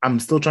like. I'm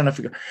still trying to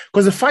figure,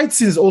 because the fight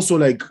scenes also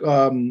like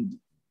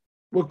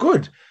were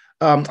good.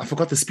 I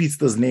forgot the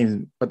speedster's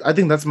name, but I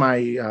think that's my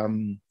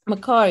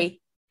Makari.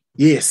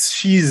 Yes,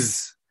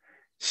 she's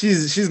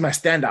my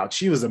standout.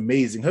 She was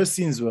amazing. Her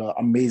scenes were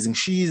amazing.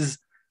 She's,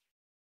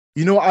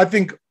 you know, I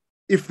think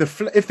if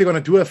they're gonna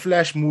do a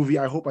Flash movie,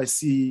 I hope I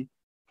see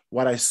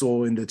what I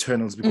saw in the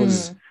Eternals,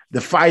 because the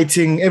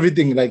fighting,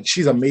 everything, like,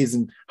 she's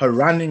amazing. Her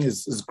running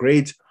is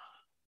great.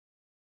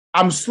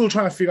 I'm still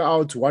trying to figure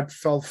out what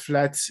fell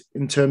flat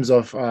in terms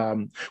of,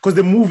 because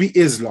the movie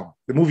is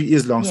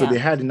long. So they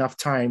had enough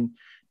time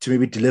to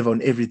maybe deliver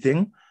on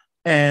everything.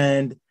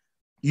 And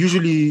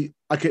usually,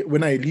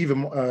 when I leave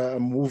a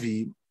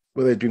movie,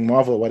 whether they're doing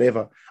Marvel or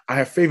whatever, I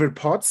have favorite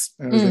parts.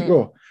 And I was like,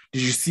 oh,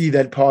 did you see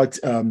that part?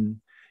 You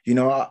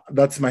know,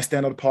 that's my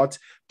standard part.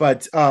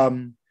 But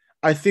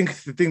I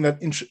think the thing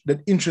that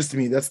interested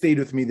me, that stayed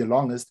with me the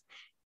longest,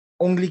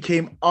 only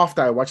came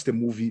after I watched the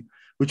movie,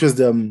 which was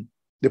the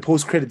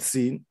post-credit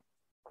scene,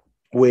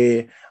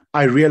 where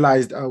I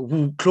realized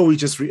who Chloe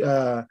just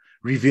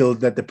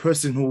revealed that the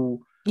person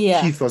who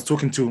Keith was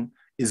talking to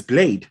is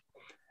Blade.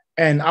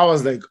 And I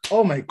was like,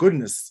 oh my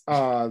goodness,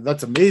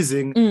 that's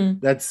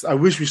amazing. I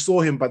wish we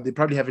saw him, but they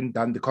probably haven't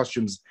done the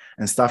costumes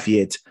and stuff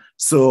yet.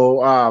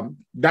 So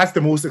that's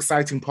the most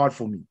exciting part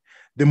for me.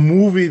 The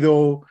movie,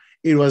 though,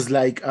 it was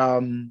like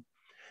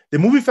the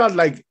movie felt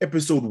like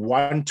episode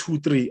 1, 2,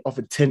 3 of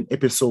a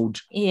 10-episode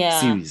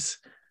series.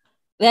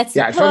 That's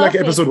it felt like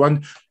episode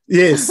 1.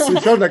 Yes,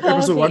 it felt like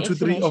episode 1, 2,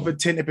 3 of a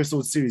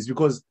 10-episode series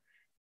because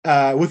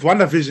with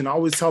WandaVision, I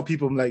always tell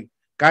people, I'm like,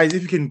 guys,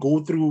 if you can go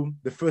through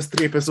the first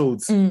 3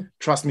 episodes,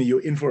 trust me,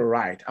 you're in for a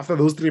ride. After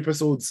those 3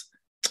 episodes,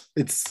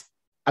 it's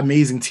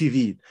amazing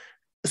TV.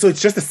 So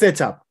it's just a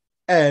setup.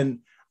 And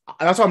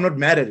that's why I'm not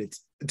mad at it.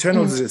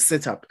 Eternals is a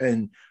setup.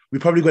 And we're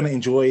probably going to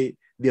enjoy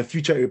their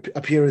future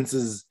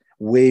appearances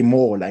way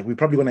more. Like, we're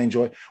probably going to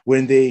enjoy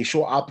when they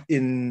show up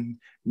in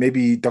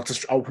maybe Doctor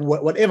Strange,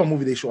 whatever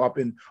movie they show up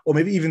in, or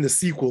maybe even the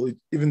sequel,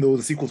 even though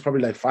the sequel is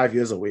probably like 5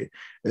 years away,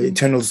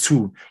 Eternals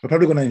 2. We're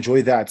probably going to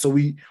enjoy that. So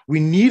we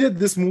needed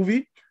this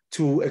movie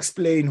to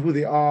explain who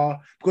they are,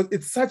 because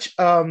it's such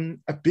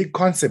a big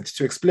concept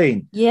to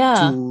explain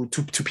to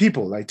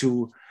people. Like,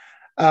 to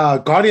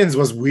Guardians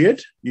was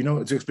weird,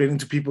 to explain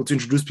to people, to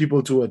introduce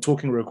people to a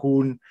talking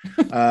raccoon,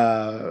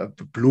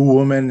 blue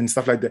woman and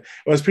stuff like that.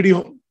 It was pretty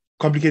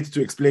complicated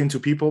to explain to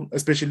people,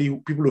 especially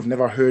people who've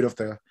never heard of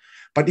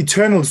but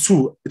Eternals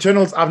too.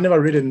 Eternals, I've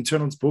never read an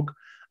Eternals book.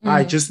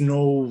 I just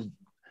know,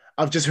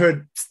 I've just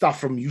heard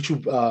stuff from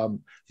YouTube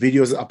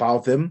videos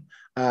about them.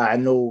 I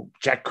know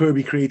Jack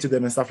Kirby created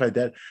them and stuff like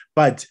that,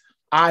 but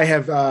I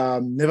have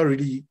never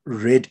really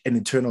read an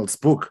Eternals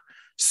book.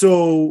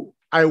 So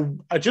I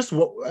just,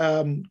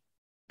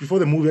 before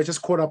the movie, I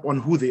just caught up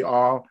on who they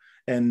are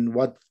and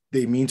what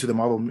they mean to the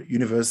Marvel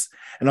Universe.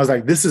 And I was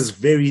like, this is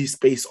very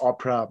space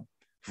opera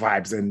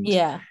vibes, and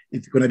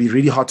it's going to be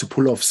really hard to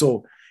pull off.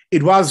 So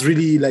it was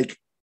really like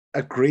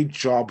a great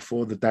job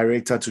for the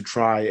director to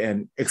try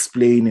and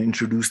explain and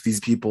introduce these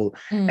people,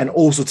 and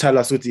also tell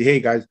us, hey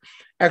guys,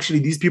 actually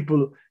these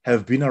people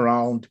have been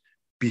around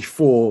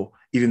before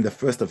even the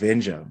first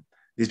Avenger.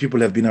 These people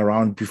have been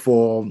around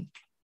before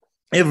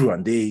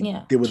everyone. They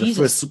were the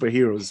first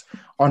superheroes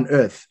on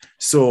Earth.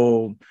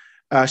 So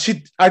I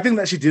think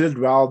that she did it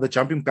well. The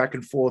jumping back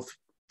and forth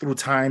through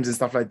times and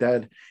stuff like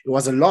that. It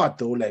was a lot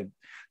though, like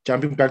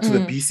jumping back to the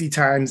BC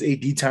times,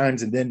 AD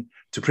times, and then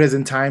to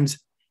present times.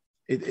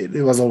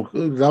 That was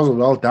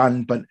well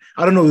done, but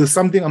I don't know. There's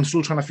something I'm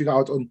still trying to figure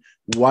out on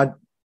what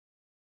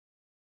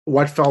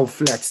fell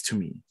flat to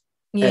me.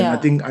 And I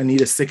think I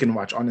need a second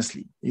watch,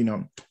 honestly.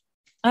 I'm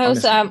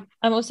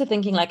also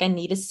thinking like I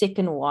need a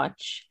second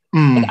watch.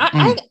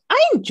 I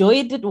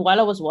enjoyed it while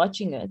I was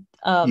watching it.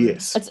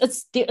 Yes,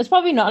 it's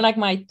probably not like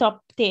my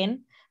top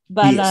 10,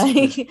 but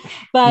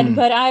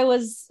but I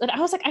was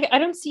like, I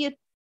don't see it.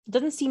 It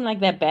doesn't seem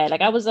like that bad.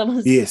 Like I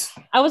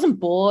wasn't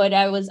bored.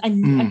 I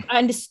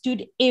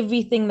understood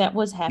everything that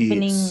was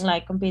happening,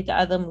 like compared to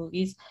other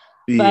movies.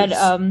 But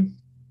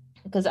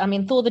because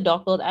Thor: The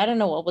Dark World, I don't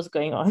know what was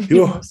going on.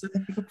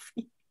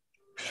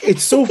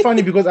 It's so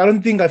funny because I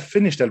don't think I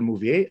finished that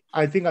movie.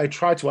 I think I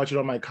tried to watch it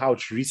on my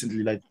couch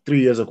recently, like 3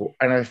 years ago,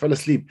 and I fell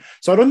asleep.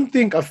 So I don't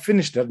think I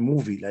finished that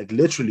movie, like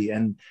literally.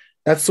 And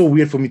that's so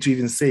weird for me to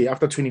even say.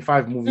 After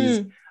 25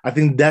 movies, I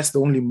think that's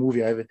the only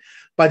movie I ever.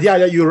 But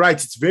yeah, you're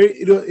right. It's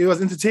it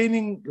was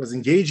entertaining. It was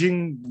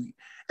engaging.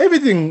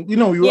 Everything, you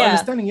were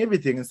understanding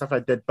everything and stuff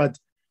like that. But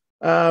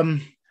I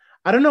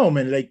don't know,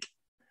 man. Like,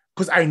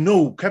 because I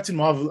know Captain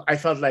Marvel, I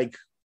felt like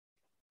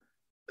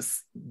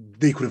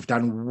they could have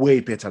done way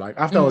better. Like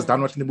after I was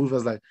done watching the movie, I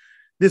was like,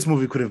 this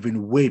movie could have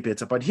been way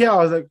better. But here I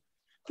was like,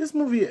 this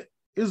movie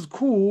is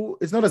cool.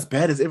 It's not as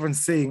bad as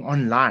everyone's saying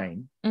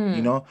online,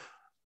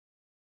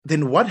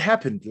 Then what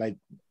happened? Like,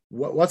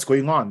 what's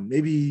going on?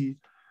 Maybe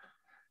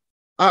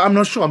I'm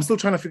not sure. I'm still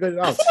trying to figure it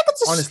out. I feel like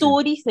it's a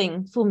story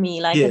thing for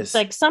me. Like it's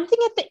like something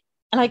at the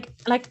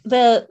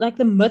like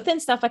the myth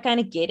and stuff I kind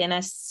of get, and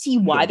I see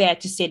why they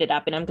had to set it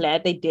up, and I'm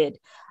glad they did.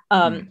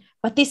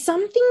 But there's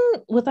something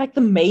with like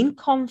the main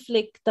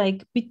conflict,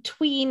 like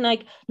between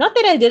like, not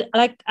that I did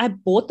like I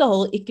bought the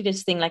whole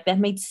Icarus thing, like that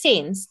made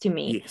sense to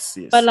me.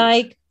 But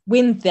like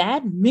when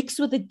that mixed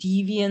with the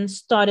deviants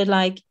started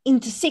like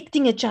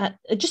intersecting each other,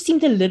 it just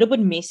seemed a little bit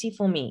messy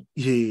for me.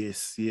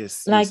 Yes.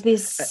 Like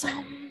there's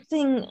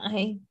something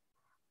I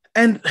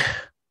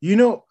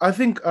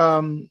think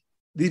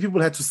these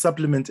people had to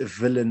supplement a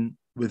villain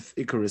with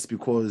Icarus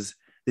because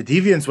the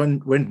deviants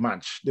went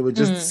much. They were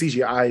just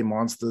CGI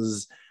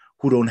monsters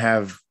who don't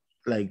have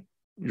like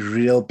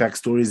real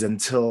backstories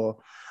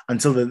until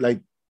the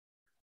like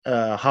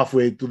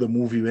halfway through the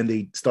movie when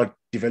they start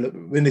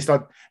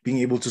being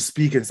able to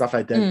speak and stuff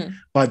like that.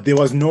 But there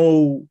was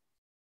no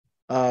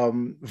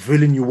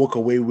villain you walk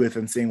away with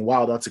and saying,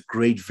 wow, that's a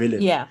great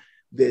villain.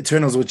 The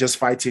Eternals were just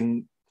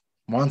fighting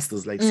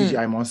monsters, like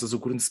CGI monsters who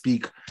couldn't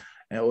speak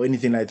or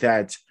anything like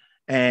that.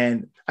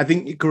 And I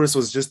think Icarus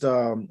was just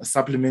a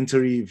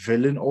supplementary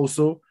villain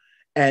also.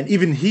 And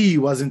even he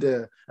wasn't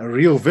a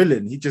real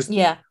villain. He just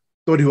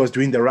thought he was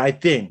doing the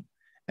right thing.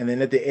 And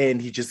then at the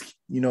end, he just,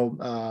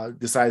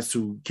 decides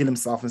to kill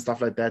himself and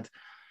stuff like that.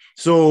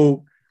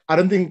 So I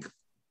don't think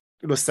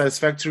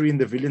satisfactory in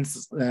the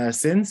villain's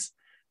sense,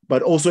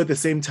 but also at the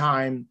same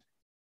time,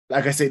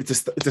 like I said,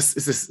 it's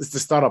the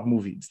startup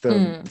movie. It's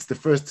the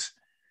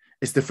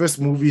first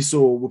movie,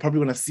 so we're probably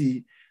gonna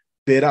see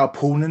better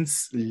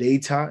opponents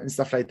later and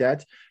stuff like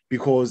that,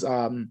 because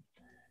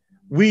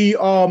we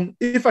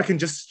if I can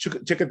just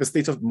check at the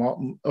state of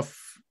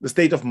the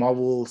state of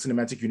Marvel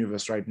Cinematic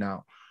Universe right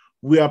now,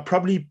 we are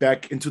probably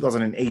back in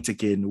 2008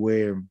 again,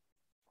 where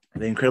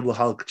the Incredible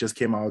Hulk just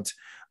came out,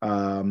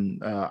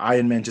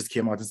 Iron Man just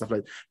came out and stuff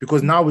like that,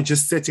 because now we're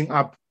just setting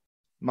up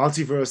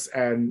multiverse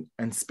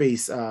and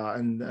space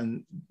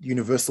and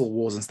universal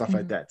wars and stuff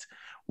like that,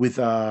 with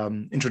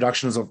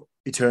introductions of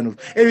Eternal.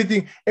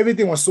 Everything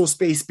was so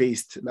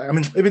space-based. I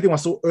mean, everything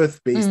was so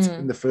Earth-based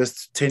in the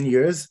first 10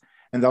 years,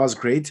 and that was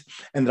great.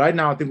 And right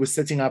now, I think we're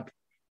setting up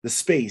the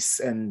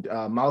space and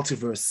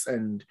multiverse,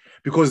 and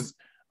because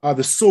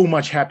there's so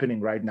much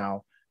happening right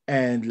now.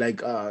 And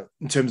like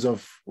in terms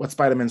of what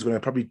Spider-Man's going to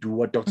probably do,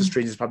 what Doctor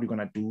Strange is probably going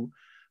to do.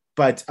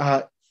 But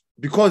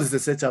because it's a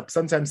setup,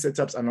 sometimes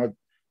setups are not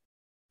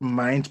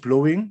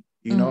mind-blowing,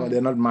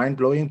 they're not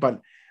mind-blowing,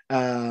 but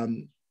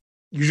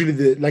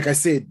usually, like I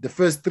said, the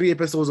first 3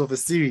 episodes of a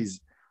series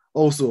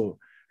also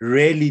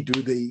rarely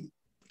do they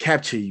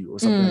capture you or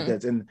something like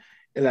that. And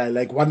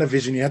like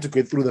WandaVision, you have to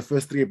go through the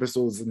first 3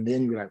 episodes and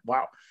then you're like,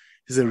 wow,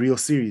 this is a real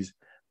series.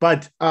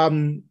 But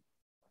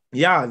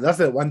yeah, that's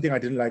the one thing I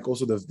didn't like.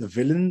 Also, the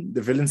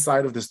villain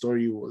side of the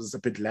story was a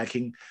bit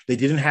lacking. They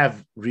didn't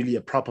have really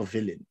a proper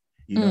villain.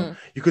 You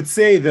could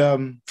say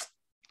the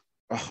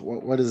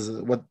what is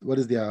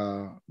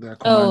their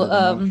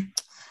commander?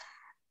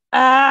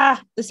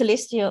 The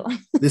Celestial.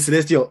 The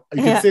Celestial.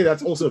 You could say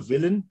that's also a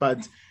villain,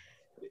 but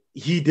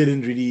he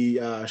didn't really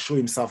show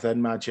himself that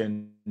much,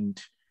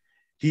 and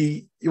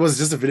he was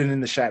just a villain in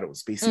the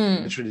shadows,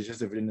 basically. Literally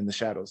just a villain in the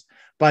shadows.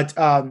 But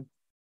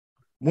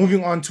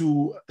moving on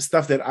to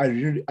stuff that I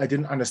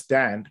didn't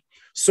understand.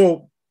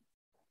 So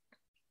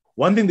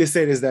one thing they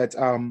said is that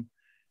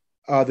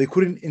they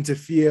couldn't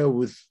interfere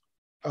with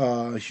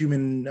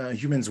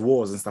humans'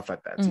 wars and stuff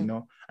like that,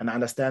 and I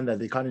understand that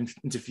they can't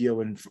interfere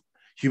when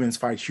humans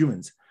fight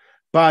humans.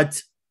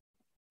 But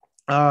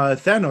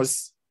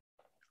Thanos,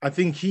 I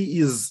think he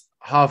is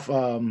half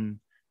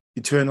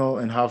eternal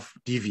and half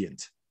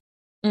deviant.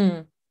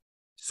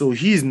 So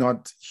he's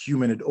not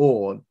human at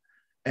all,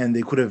 and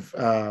they could have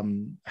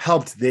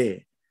helped there.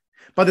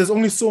 But there's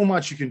only so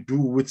much you can do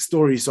with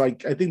stories. So I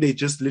think they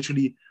just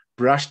literally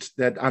brushed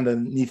that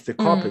underneath the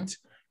carpet,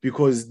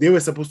 because they were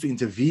supposed to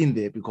intervene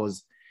there,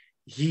 because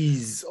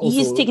he's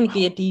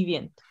technically a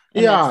deviant.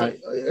 Yeah,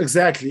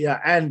 exactly. Yeah.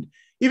 And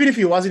even if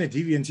he wasn't a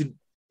deviant,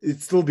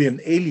 it'd still be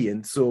an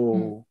alien.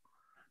 So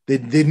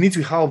they need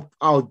to help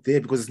out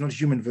there, because it's not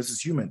human versus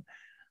human.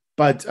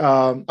 But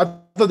I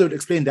thought they would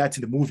explain that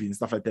in the movie and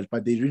stuff like that,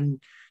 but they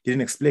didn't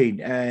explain.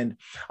 And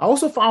I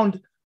also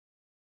found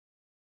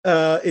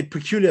it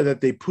peculiar that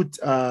they put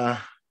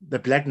the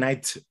Black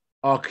Knight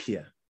arc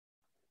here,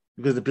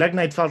 because the Black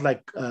Knight felt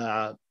like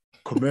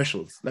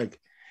commercials. Like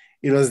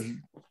it was,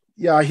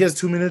 here's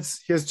 2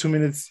 minutes, here's 2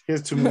 minutes,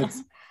 here's 2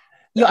 minutes.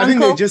 Your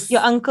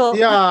uncle.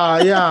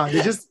 Yeah.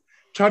 They just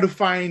try to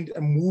find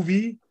a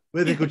movie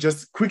where they could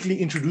just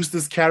quickly introduce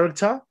this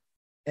character.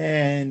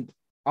 And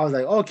I was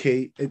like,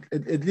 okay,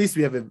 at least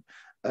we have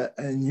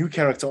a new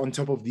character on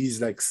top of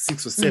these like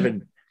 6 or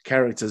 7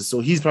 characters. So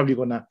he's probably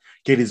gonna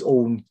get his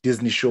own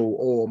Disney show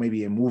or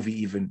maybe a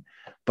movie even.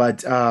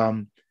 But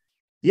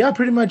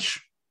pretty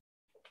much,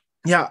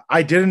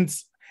 it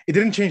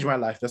didn't change my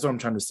life. That's what I'm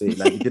trying to say.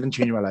 Like, it didn't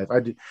change my life.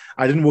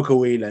 I didn't walk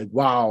away like,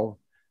 wow,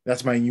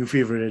 that's my new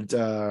favorite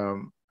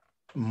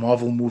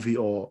Marvel movie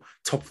or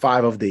top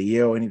 5 of the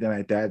year or anything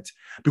like that.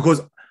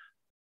 Because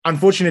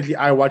unfortunately,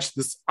 I watched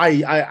this.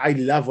 I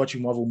love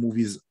watching Marvel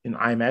movies in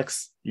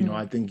IMAX.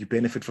 I think you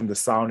benefit from the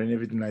sound and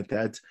everything like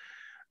that.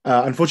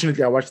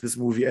 Unfortunately, I watched this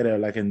movie at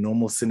a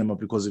normal cinema,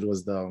 because it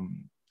was a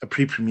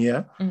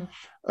pre-premiere.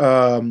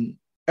 And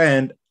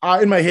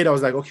in my head, I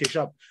was like, okay,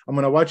 sharp, I'm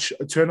gonna watch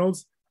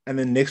Eternals, and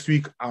then next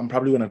week I'm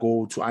probably gonna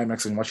go to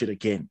IMAX and watch it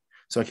again,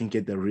 so I can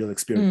get the real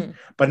experience.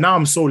 But now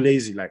I'm so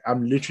lazy. Like,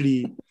 I'm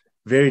literally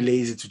very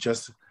lazy to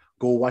just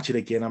go watch it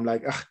again. I'm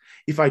like,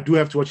 if I do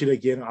have to watch it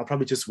again, I'll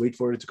probably just wait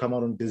for it to come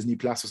out on Disney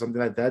Plus or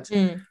something like that.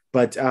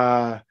 But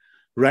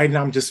right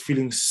now I'm just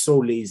feeling so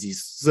lazy.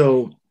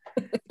 So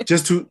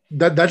just to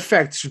that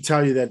fact should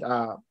tell you that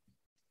I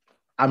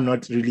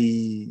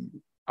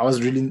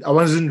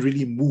wasn't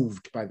really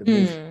moved by the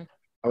movie.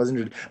 I wasn't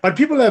really, but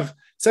people have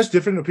such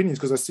different opinions,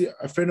 because I see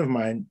a friend of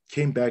mine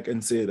came back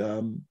and said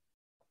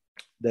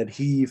that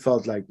he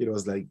felt like it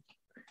was like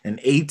an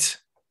 8.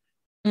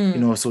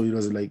 So it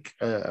was like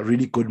a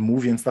really good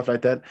movie and stuff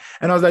like that.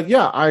 And I was like,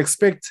 yeah, I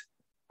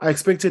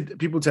expected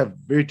people to have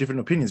very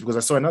different opinions, because I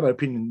saw another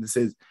opinion that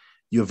says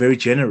you're very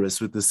generous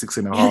with the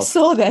 6.5. I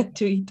saw that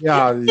tweet.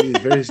 Yeah,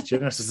 very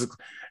generous.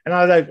 And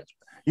I was like,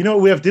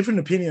 we have different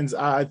opinions.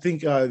 I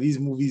think these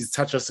movies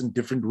touch us in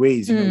different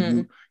ways.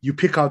 You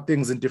pick out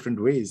things in different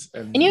ways,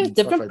 and you have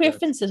different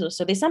preferences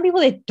also. There's some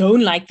people that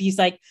don't like these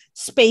like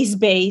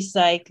space-based,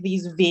 like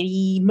these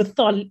very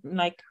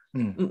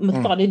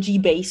mythology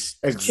based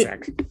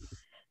Exactly.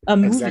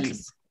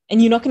 movies,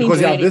 and you're not going to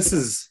Because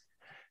enjoy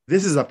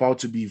this is about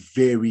to be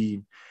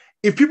very.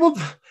 If people,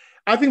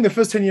 I think the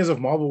first 10 years of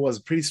Marvel was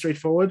pretty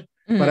straightforward,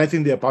 but I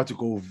think they're about to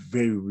go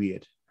very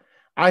weird.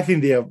 I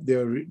think they're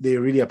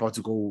really about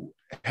to go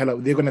hella.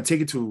 They're going to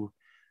take it to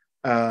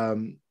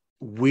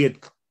weird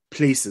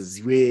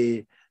places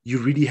where you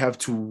really have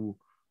to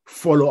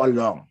follow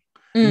along.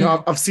 You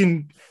know, I've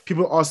seen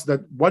people ask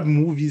that, what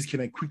movies can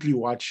I quickly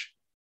watch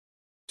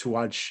to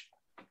watch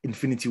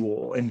Infinity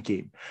War or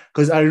Endgame?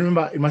 Because I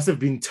remember it must have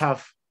been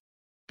tough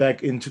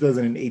back in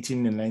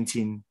 2018 and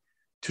 19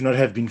 to not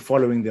have been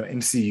following the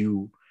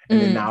MCU.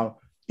 And then now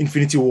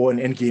Infinity War and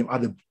Endgame are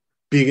the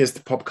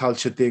biggest pop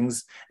culture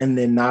things. And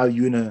then now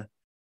you're in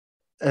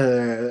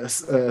a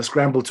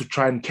scramble to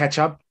try and catch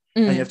up.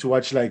 And you have to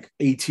watch like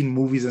 18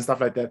 movies and stuff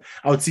like that.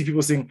 I would see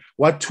people saying,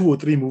 what 2 or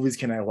 3 movies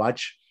can I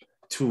watch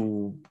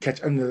to catch?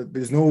 And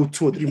there's no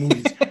 2 or 3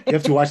 movies. You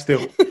have to watch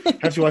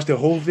the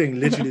whole thing.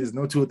 Literally, there's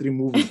no 2 or 3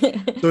 movies.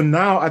 So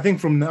now I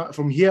think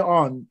from here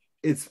on,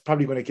 it's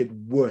probably going to get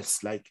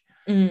worse. Like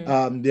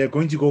they're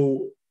going to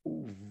go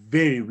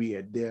very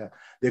weird. They're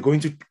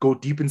going to go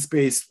deep in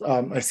space.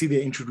 I see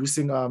they're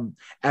introducing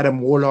Adam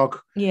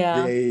Warlock.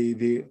 Yeah.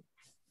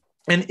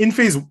 And in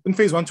phase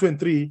 1, 2, and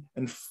 3,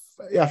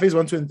 phase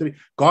 1, 2, and 3,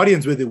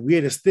 Guardians were the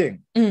weirdest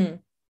thing.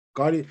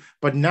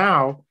 But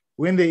now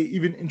when they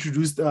even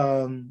introduced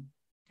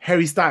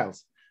Harry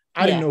Styles,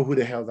 I didn't know who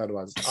the hell that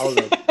was. I was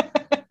like,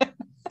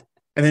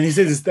 and then he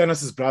says it's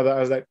Thanos' brother. I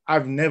was like,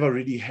 I've never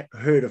really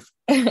heard of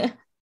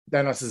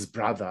Thanos'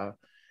 brother.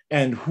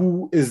 And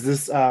who is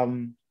this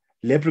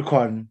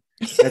leprechaun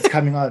that's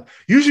coming out?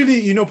 Usually,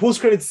 you know,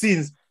 post-credit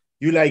scenes,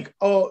 you're like,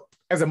 oh,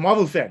 as a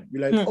Marvel fan,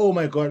 you're like, oh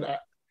my God.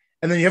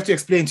 And then you have to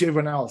explain to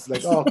everyone else,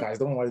 like, oh, guys,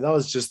 don't worry. That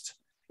was just,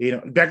 you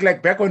know,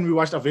 back when we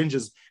watched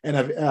Avengers and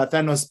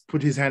Thanos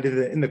put his hand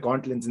in the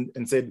gauntlet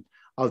and said,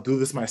 I'll do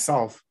this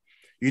myself.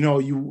 You know,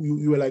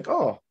 you were like,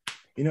 oh,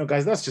 you know,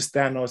 guys, that's just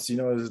Thanos. You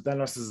know,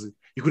 Thanos is,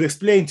 you could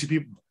explain to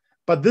people.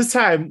 But this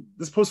time,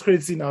 this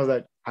post-credit scene, I was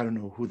like, I don't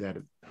know who that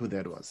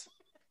was.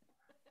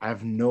 I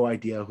have no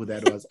idea who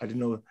that was. I didn't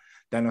know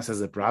Thanos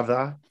as a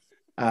brother.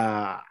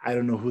 I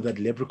don't know who that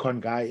leprechaun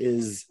guy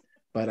is,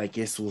 but I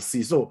guess we'll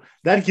see. So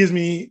that gives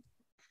me,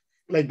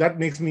 like, that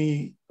makes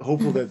me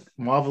hopeful that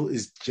Marvel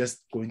is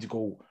just going to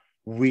go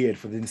weird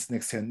for this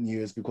next 10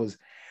 years, because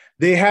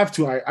they have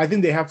to. I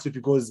think they have to,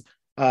 because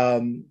I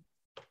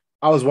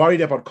was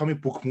worried about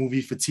comic book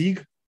movie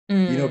fatigue,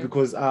 you know,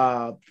 because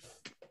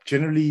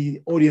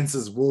generally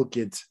audiences will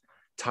get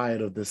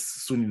tired of this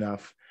soon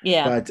enough.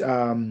 Yeah. But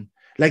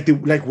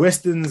like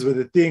Westerns were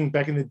the thing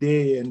back in the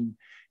day, and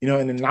you know,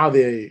 and then now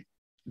they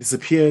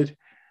disappeared.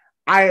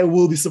 I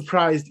will be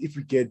surprised if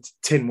we get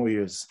 10 more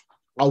years.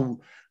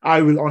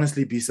 I will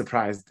honestly be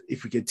surprised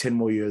if we get 10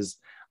 more years.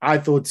 I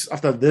thought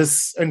after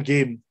this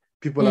Endgame,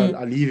 people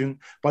are leaving.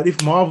 But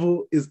if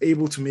Marvel is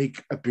able to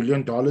make $1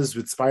 billion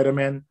with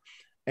Spider-Man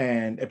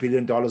and $1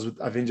 billion with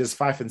Avengers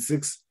 5 and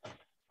 6,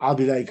 I'll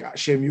be like,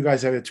 shame you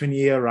guys have a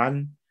 20-year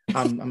run.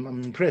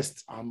 I'm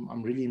impressed.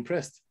 I'm really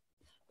impressed.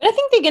 I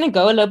think they're going to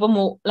go a little bit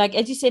more, like,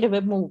 as you said, a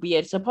bit more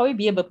weird. So probably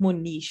be a bit more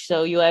niche.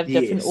 So you have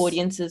different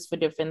audiences for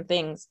different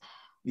things.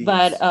 Yes.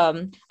 But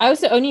I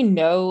also only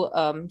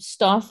know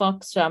Star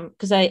Fox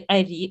because I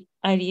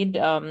read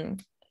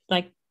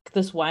like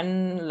this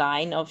one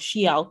line of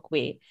She-Hulk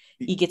where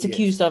he gets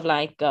accused of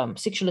like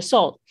sexual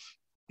assault.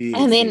 Yes,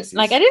 and then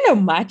like I didn't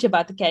know much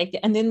about the character.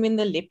 And then when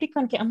the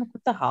leprechaun came, I'm like,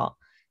 what the hell?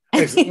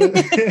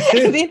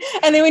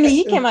 and then when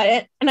he came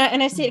out, and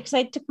I said, because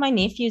I took my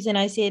nephews and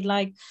I said,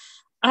 like,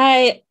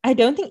 I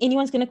don't think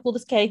anyone's going to call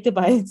this character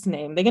by its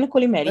name. They're going to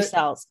call him Harry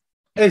Styles.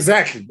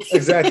 Exactly.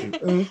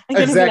 Exactly.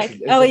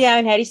 Oh yeah,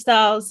 and Harry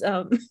Styles.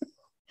 And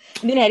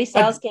then Harry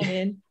Styles came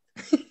in.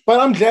 But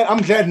I'm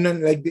glad.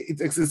 Like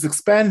it's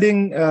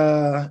expanding.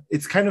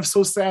 It's kind of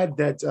so sad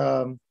that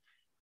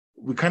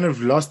we kind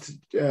of lost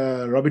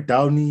Robert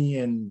Downey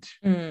and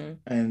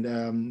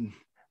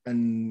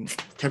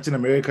Captain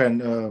America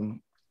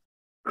and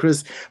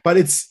Chris. But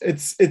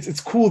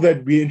it's cool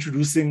that we're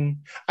introducing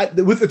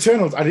with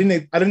Eternals. I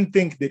didn't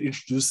think they'd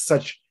introduce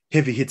such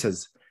heavy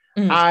hitters.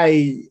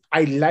 I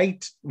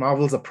liked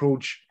Marvel's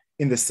approach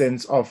in the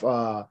sense of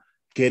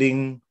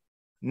getting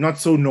not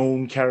so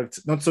known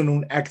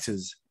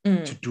actors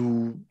to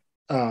do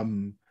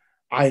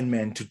Iron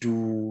Man, to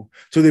do.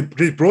 So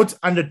they brought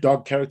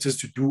underdog characters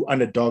to do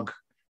underdog.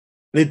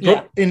 They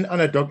brought in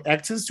underdog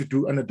actors to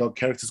do underdog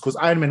characters, because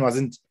Iron Man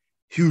wasn't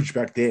huge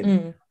back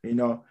then, you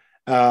know,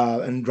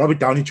 and Robert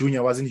Downey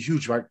Jr. wasn't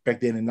huge back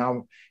then, and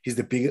now he's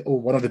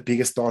one of the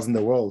biggest stars in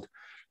the world,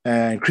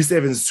 and Chris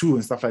Evans too,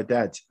 and stuff like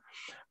that.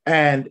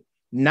 And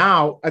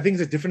now I think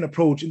it's a different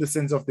approach in the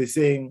sense of they're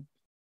saying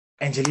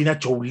Angelina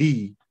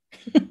Jolie,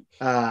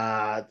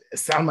 Salma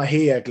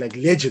Hayek, like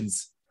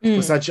legends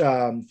for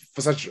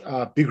such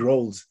big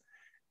roles.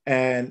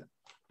 And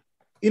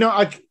you know,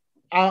 I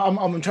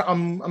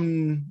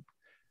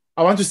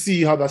want to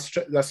see how that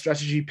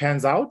strategy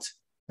pans out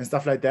and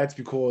stuff like that,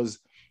 because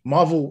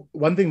Marvel,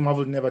 one thing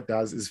Marvel never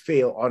does is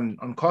fail on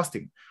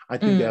casting. I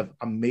think they have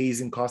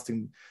amazing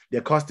casting.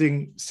 Their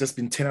casting has just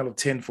been 10 out of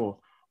 10 for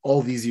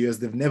all these years.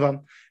 They've never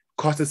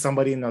casted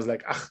somebody and I was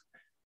like,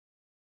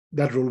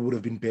 that role would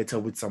have been better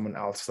with someone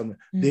else.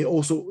 They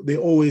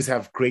always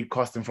have great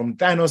casting, from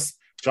Thanos,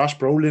 Josh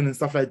Brolin and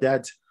stuff like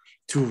that,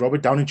 to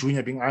Robert Downey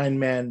Jr. being Iron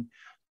Man,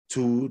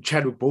 to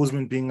Chadwick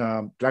Boseman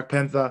being Black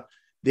Panther.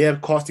 Their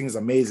casting is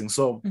amazing.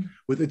 So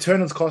with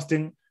Eternals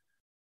casting,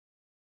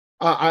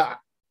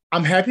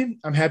 I'm happy.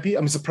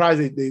 I'm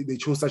surprised they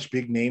chose such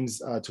big names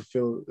to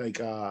fill,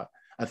 like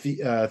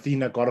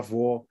Athena, God of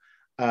War,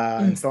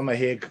 and Salma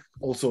Hayek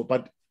also.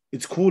 But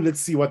it's cool.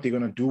 Let's see what they're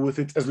gonna do with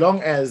it. As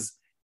long as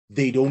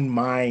they don't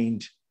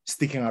mind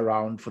sticking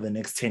around for the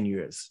next 10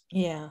 years.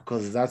 Yeah,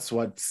 because that's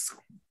what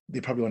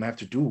they probably want to have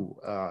to do.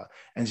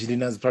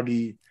 Angelina's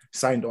probably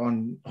signed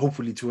on,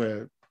 hopefully, to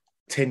a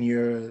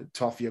 10-year,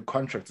 12-year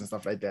contract and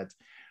stuff like that,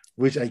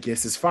 which I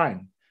guess is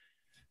fine.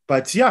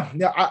 But yeah,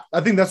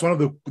 I think that's one of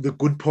the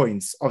good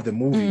points of the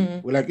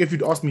movie. Like, if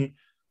you'd ask me,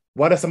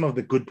 what are some of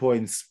the good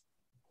points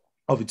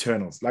of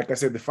Eternals? Like I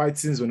said, the fight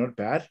scenes were not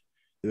bad.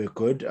 They were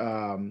good.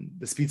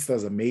 The speedster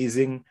is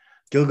amazing.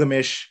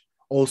 Gilgamesh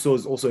is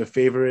also a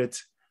favorite.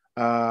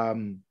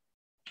 Who's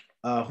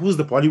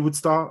the Bollywood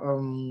star?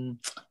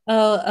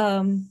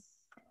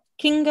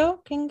 Kingo.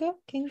 King,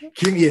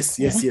 yes.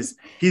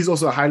 He's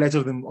also a highlight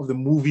of the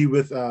movie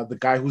with the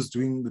guy who's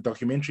doing the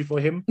documentary for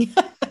him.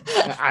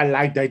 I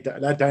like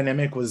that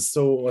dynamic was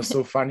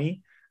so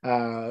funny.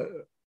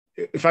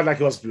 It felt like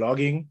he was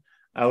vlogging,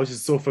 which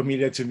is so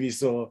familiar to me.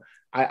 So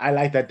I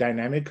like that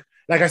dynamic.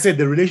 Like I said,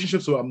 the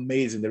relationships were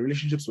amazing.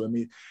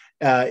 The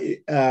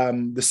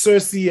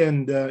Cersei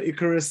and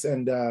Icarus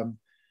and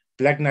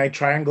Black Knight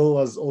triangle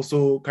was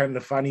also kind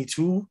of funny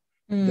too.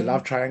 The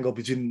love triangle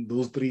between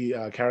those three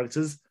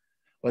characters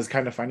was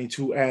kind of funny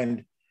too.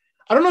 And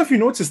I don't know if you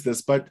noticed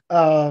this, but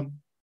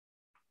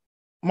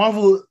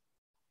Marvel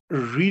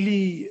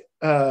really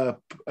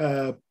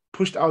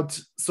pushed out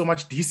so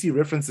much DC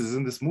references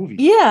in this movie.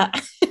 Yeah.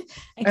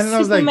 And then I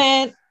was like,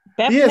 Batman.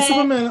 Yeah,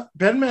 Superman,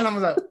 Batman. I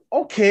was like,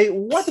 okay,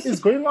 what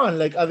is going on?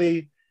 Like, are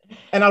they?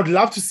 And I would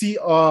love to see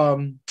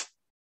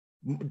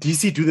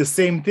DC do the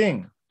same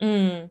thing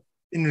in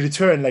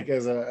return, like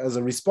as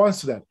a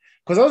response to that.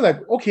 Because I was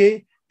like,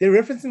 okay, they're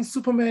referencing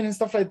Superman and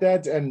stuff like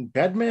that, and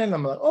Batman.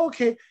 I'm like, oh,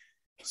 okay.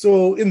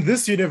 So in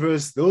this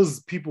universe,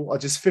 those people are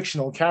just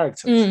fictional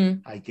characters,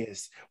 I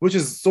guess, which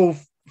is so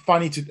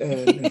funny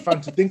and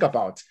fun to think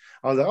about.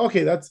 I was like,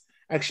 okay, that's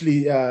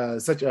actually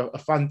such a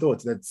fun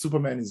thought, that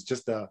Superman is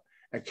just a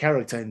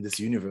character in this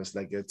universe,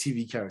 like a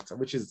TV character,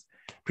 which is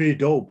pretty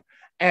dope.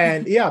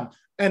 And yeah,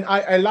 and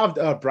I loved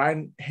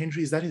Brian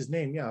Henry. Is that his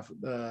name? Yeah.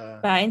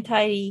 Brian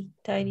Tyree.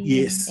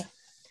 Yes.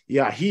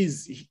 Yeah,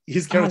 his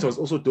character was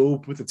also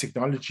dope with the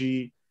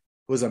technology.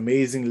 Was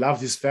amazing.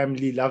 Loved his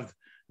family. Loved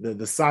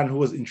the son who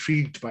was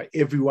intrigued by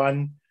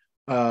everyone.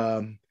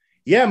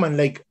 Yeah, man.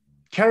 Like,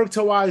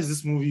 character-wise,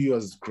 this movie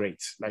was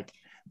great. Like,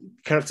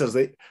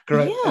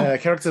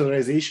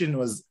 characterization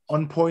was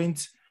on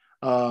point.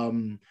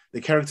 The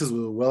characters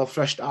were well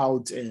fleshed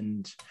out,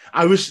 and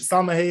I wish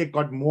Salma Hayek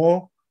got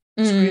more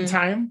screen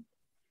time.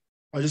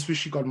 I just wish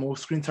she got more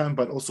screen time,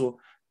 but also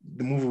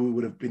the movie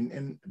would have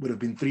been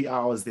 3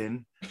 hours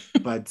then.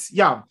 But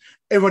yeah,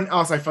 everyone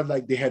else, I felt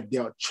like they had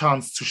their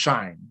chance to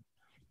shine.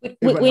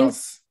 When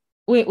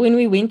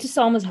we went to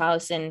Salma's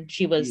house and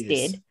she was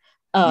dead,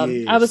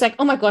 I was like,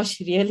 oh my gosh,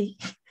 really?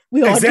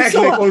 We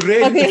exactly, like,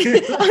 already.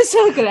 Okay. I'm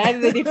so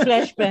glad that they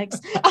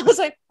flashbacks. I was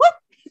like, what?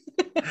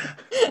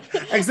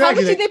 Exactly. How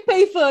much did they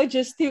pay for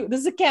this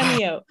is a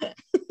cameo?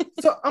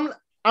 So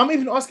I'm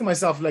even asking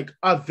myself, like,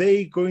 are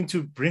they going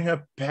to bring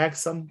her back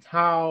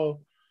somehow?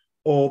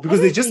 Or because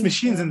they're just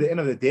machines in the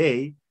end of the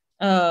day.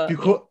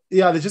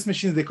 They're just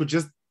machines. They could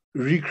just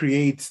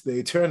recreate the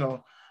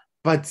Eternal,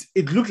 but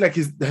it looked like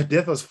her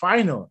death was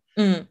final.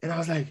 And I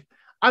was like,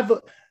 I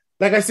thought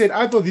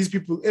these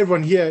people,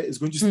 everyone here is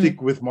going to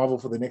stick with Marvel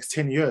for the next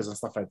 10 years and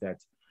stuff like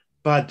that.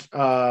 But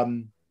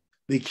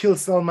they killed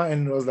Selma,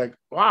 and it was like,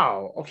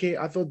 wow, okay,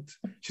 I thought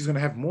she's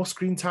gonna have more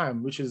screen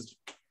time, which is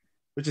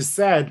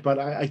sad, but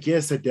I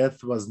guess her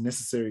death was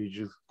necessary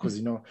just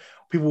because,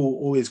 people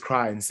always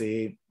cry and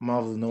say,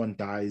 Marvel, no one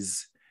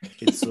dies.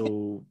 It's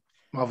so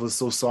Marvel's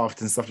so soft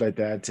and stuff like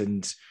that,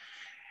 and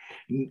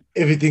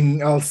everything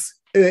by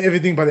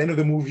the end of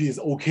the movie is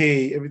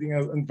okay. Everything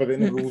else by the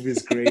end of the movie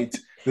is great.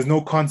 There's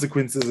no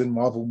consequences in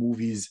Marvel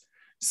movies.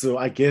 So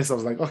I guess I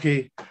was like,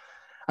 okay,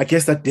 I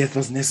guess that death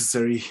was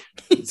necessary.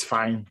 It's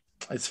fine.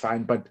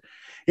 But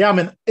yeah, I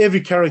mean,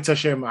 every character,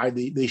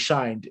 they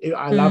shined.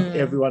 I loved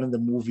everyone in the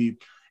movie.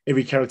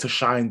 Every character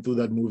shined through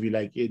that movie.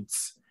 Like, it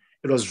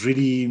was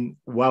really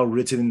well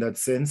written in that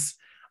sense.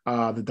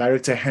 The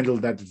director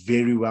handled that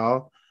very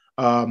well.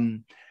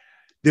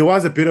 There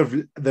was a bit of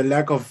the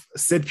lack of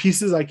set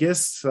pieces, I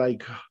guess.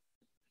 Like,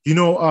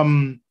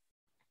 I'm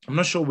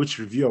not sure which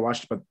review I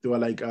watched, but they were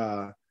like,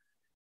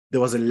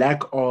 there was a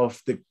lack of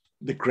the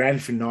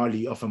grand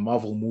finale of a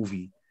Marvel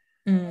movie.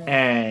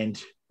 And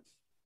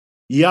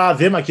yeah,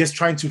 them, I guess,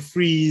 trying to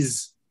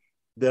freeze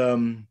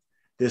the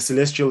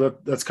celestial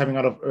that's coming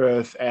out of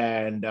Earth,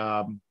 and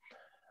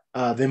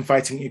them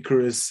fighting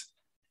Icarus.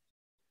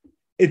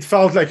 It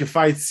felt like a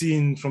fight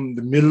scene from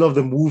the middle of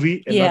the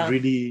movie and not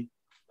really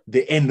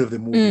the end of the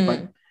movie.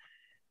 But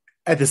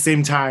at the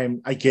same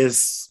time, I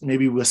guess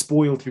maybe we're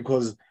spoiled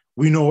because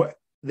we know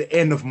the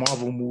end of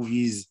Marvel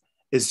movies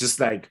is just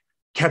like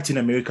Captain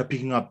America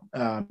picking up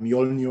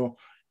Mjolnir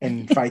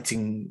and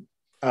fighting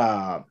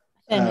Thanos.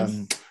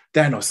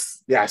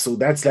 Yeah, so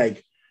that's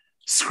like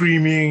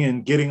screaming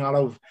and getting out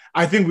of.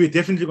 I think we're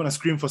definitely going to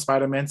scream for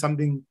Spider-Man.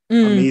 Something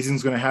amazing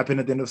is going to happen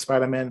at the end of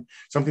Spider-Man.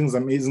 Something's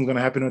amazing going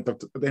to happen at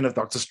the end of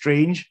Doctor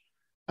Strange.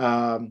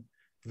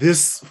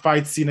 This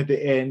fight scene at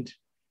the end,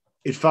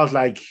 it felt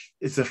like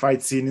it's a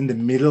fight scene in the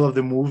middle of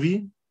the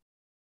movie.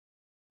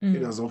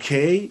 It was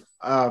okay.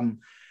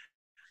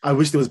 I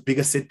wish there was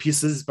bigger set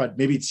pieces, but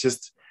maybe it's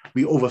just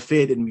we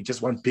overfed and we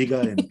just want bigger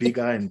and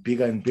bigger and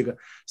bigger and bigger.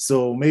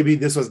 So maybe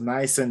this was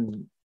nice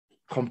and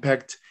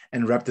compact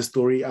and wrapped the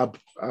story up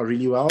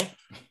really well.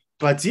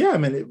 But yeah, I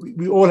mean,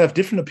 we all have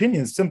different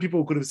opinions. Some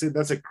people could have said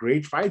that's a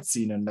great fight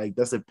scene and like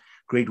that's a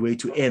great way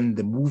to end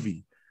the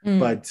movie.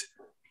 But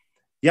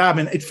yeah, I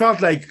mean, it felt,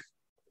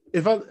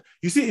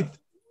 you see,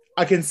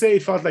 I can say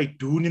it felt like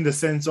Dune in the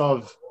sense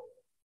of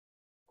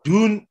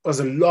Dune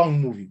was a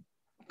long movie.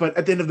 But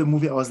at the end of the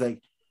movie, I was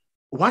like,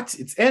 what?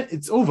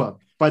 It's over.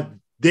 But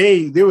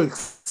they were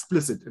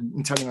explicit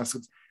in telling us,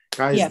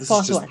 guys, this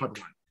is just part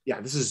one. Yeah,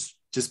 this is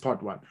just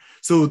part one.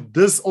 So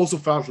this also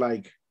felt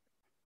like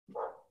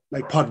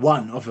part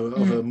one of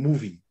a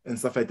movie and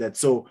stuff like that.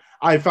 So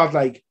I felt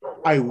like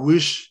I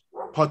wish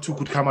part two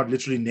could come out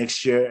literally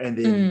next year. And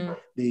then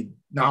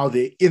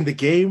they're in the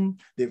game.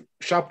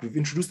 We've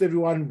introduced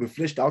everyone. We've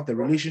fleshed out the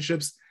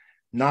relationships.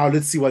 Now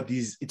let's see what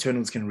these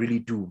Eternals can really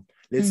do.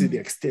 Let's see the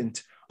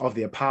extent of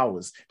their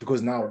powers.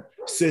 Because now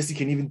Cersei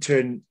can even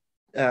turn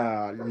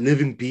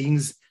living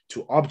beings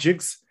to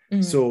objects.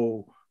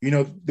 So,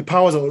 the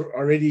powers are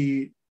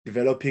already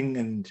developing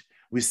and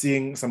we're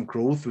seeing some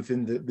growth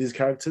within these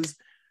characters.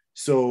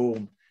 So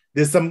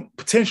there's some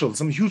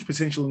huge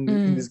potential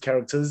in these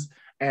characters,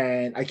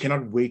 and I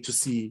cannot wait to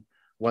see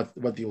what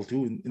they'll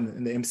do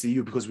in the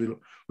MCU because we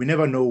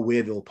never know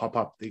where they'll pop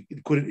up.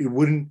 It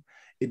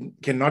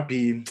cannot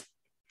be.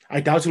 I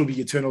doubt it'll be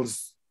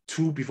Eternals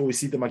 2 before we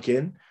see them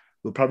again.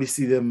 We'll probably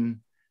see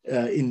them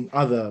in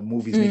other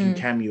movies making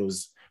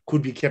cameos.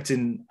 Could be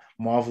Captain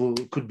Marvel,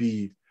 could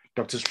be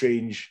Doctor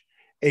Strange.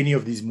 Any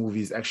of these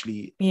movies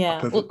actually are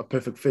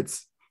perfect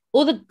fits.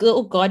 Or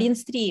the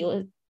Guardians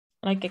 3,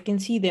 I can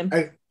see them.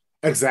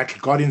 Exactly.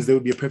 Guardians, they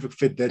would be a perfect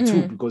fit there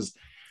too, because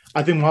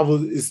I think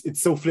Marvel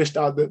it's so fleshed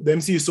out. The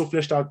MCU is so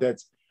fleshed out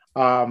that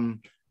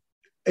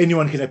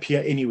anyone can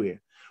appear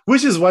anywhere,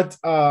 which is what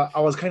I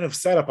was kind of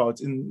sad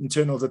about in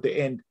Eternals at the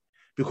end,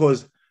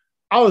 because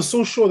I was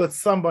so sure that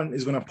someone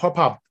is going to pop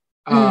up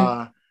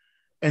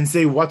and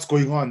say what's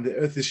going on. The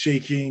earth is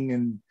shaking,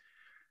 and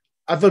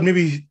I thought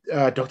maybe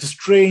Doctor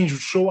Strange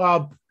would show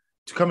up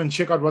to come and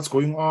check out what's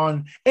going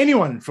on.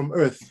 Anyone from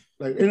Earth,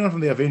 like anyone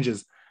from the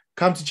Avengers,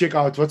 come to check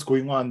out what's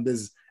going on.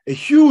 There's a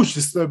huge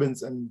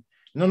disturbance, and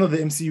none of the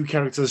MCU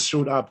characters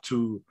showed up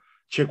to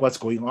check what's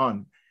going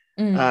on,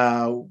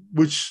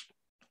 which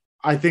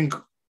I think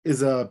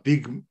is a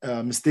big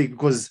mistake,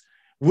 because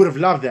would have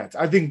loved that.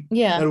 I think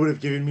that would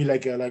have given me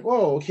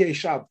oh, okay,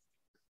 sharp.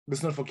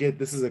 Let's not forget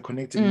this is a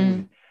connected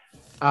movie.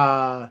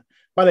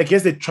 But I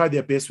guess they tried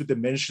their best with the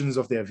mentions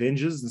of the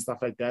Avengers and stuff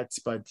like that.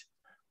 But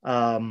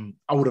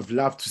I would have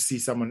loved to see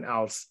someone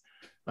else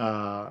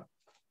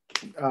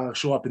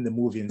show up in the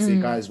movie and say,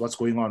 guys, what's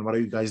going on? What are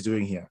you guys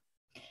doing here?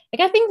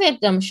 I think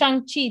that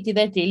Shang-Chi did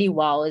that really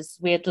well, is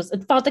where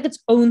it felt like its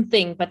own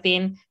thing. But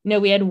then,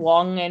 we had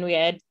Wong and we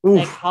had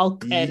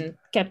Hulk and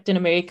Captain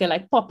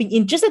America popping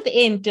in just at the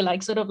end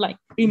to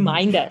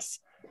remind us.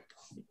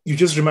 You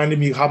just reminded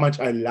me how much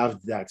I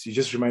loved that. You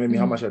just reminded me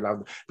how much I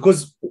loved it.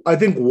 Because I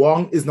think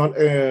Wong is not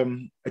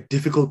a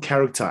difficult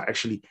character,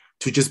 actually,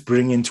 to just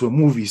bring into a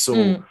movie.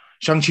 So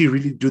Shang-Chi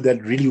really did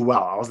that really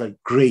well. I was like,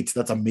 great,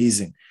 that's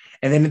amazing.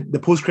 And then the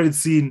post-credit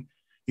scene,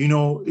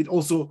 it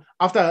also,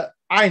 after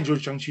I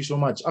enjoyed Shang-Chi so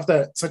much,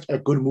 after such a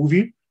good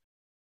movie,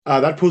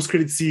 that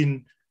post-credit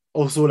scene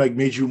also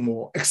made you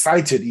more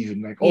excited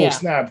even.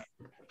 Snap,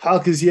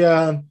 Hulk is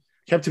here,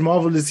 Captain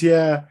Marvel is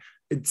here.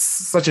 It's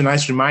such a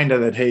nice reminder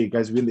that, hey,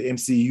 guys, we're in the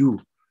MCU.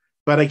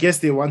 But I guess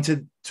they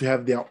wanted to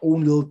have their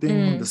own little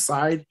thing on the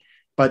side.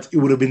 But it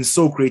would have been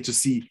so great to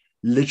see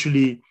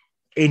literally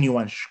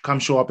anyone come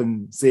show up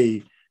and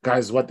say,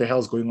 guys, what the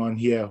hell's going on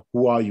here?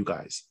 Who are you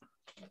guys?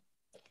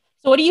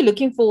 So what are you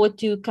looking forward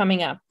to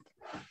coming up?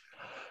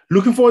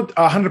 Looking forward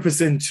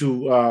 100%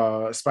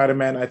 to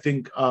Spider-Man. I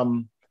think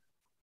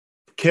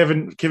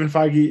Kevin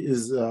Feige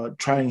is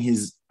trying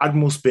his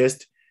utmost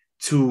best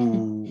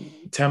to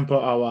temper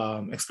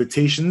our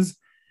expectations,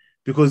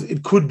 because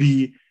it could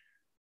be,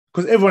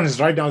 because everyone is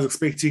right now is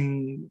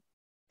expecting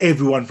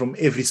everyone from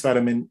every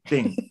Spider-Man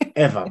thing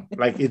ever.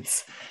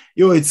 It's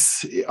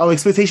our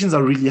expectations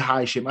are really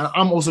high, Shem. And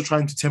I'm also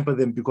trying to temper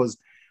them, because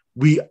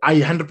I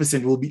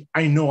 100% will be.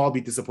 I know I'll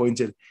be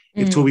disappointed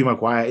if Tobey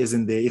Maguire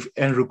isn't there, if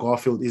Andrew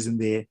Garfield isn't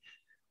there.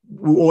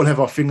 We all have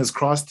our fingers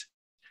crossed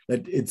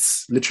that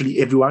it's literally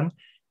everyone.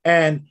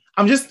 And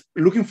I'm just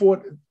looking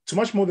forward to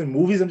much more than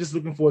movies. I'm just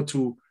looking forward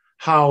to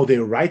how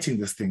they're writing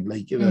this thing,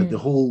 like the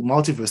whole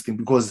multiverse thing.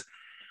 Because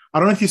I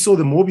don't know if you saw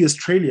the Morbius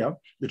trailer.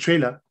 The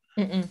trailer.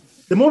 Mm-mm.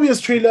 The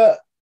Morbius trailer.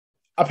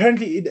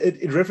 Apparently,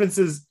 it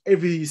references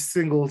every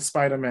single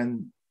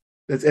Spider-Man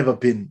that's ever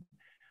been,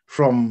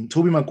 from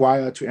Tobey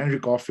Maguire to Andrew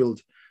Garfield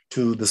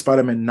to the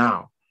Spider-Man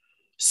now.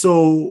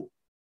 So,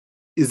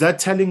 is that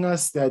telling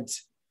us that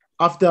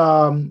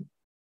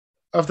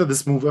after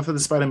this movie, after the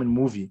Spider-Man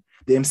movie,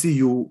 the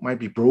MCU might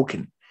be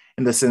broken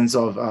in the sense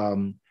of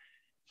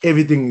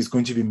everything is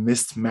going to be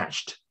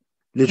mismatched?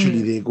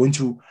 Literally, they're going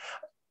to.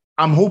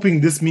 I'm hoping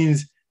this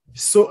means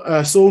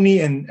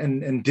Sony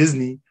and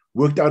Disney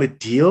worked out a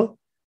deal,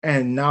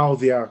 and now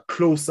they are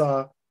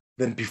closer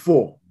than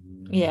before.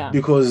 Yeah,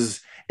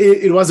 because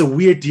it was a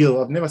weird deal.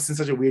 I've never seen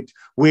such a weird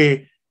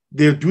where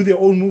they do their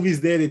own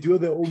movies there,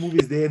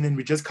 and then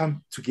we just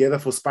come together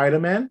for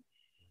Spider-Man.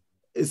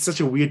 It's such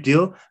a weird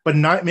deal. But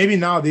maybe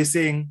now they're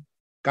saying,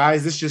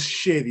 guys, let's just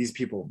share these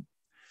people.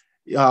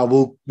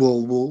 You'll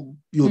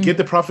get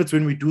the profits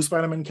when we do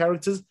Spider-Man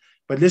characters,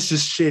 but let's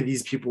just share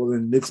these people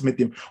and let's meet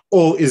them.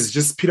 Or is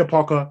just Peter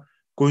Parker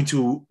going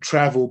to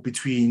travel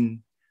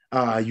between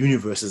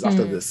universes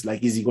after this?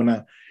 Like, is he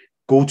gonna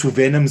go to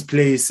Venom's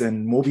place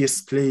and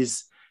Morbius'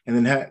 place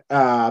and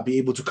then be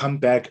able to come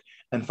back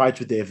and fight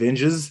with the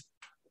Avengers?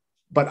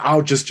 But I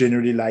would just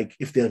generally like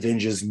if the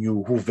Avengers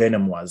knew who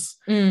Venom was,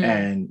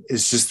 and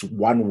it's just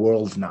one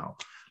world now.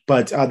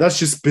 But that's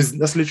just business.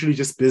 That's literally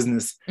just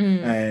business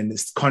and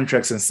it's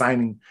contracts and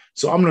signing.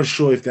 So I'm not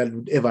sure if that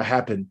would ever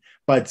happen.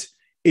 But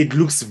it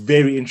looks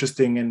very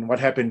interesting. And what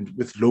happened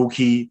with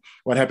Loki,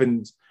 what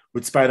happened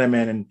with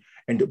Spider-Man,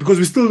 and because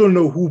we still don't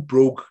know who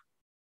broke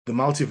the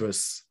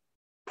multiverse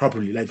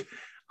properly. Like,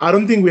 I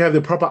don't think we have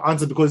the proper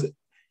answer, because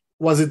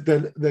was it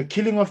the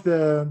killing of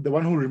the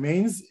one who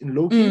remains in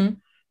Loki?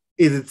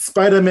 Is it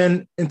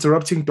Spider-Man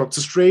interrupting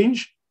Doctor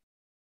Strange,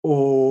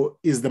 or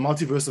is the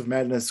multiverse of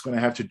madness going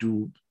to have to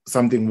do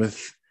something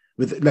with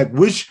like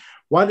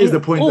what is the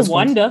point? Oh,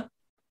 Wanda.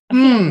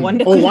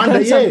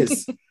 Wanda,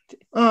 yes.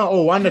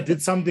 Wanda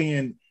did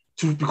something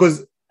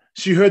because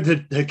she heard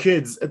her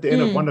kids at the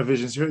end of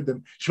WandaVision. She heard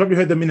them. She probably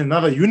heard them in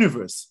another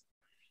universe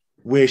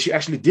where she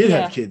actually did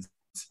have kids.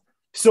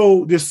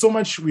 So there's so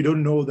much we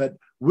don't know, that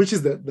which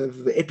is the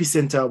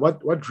epicenter,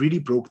 what really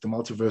broke the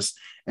multiverse,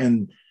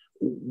 and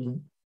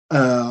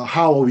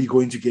how are we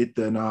going to get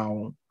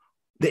the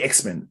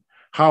X-Men?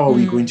 How are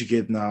we going to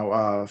get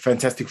now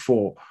Fantastic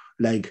Four?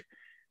 Like,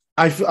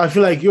 I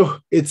feel like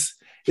it's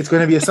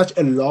going to be such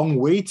a long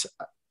wait.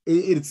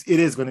 It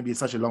is going to be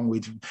such a long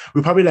wait.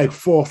 We're probably like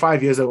 4 or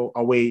 5 years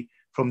away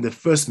from the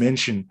first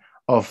mention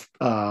of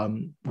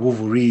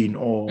Wolverine,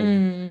 or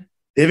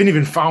they haven't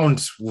even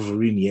found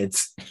Wolverine yet.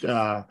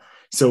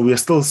 So we're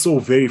still so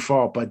very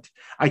far. But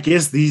I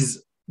guess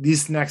these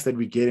snacks that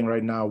we're getting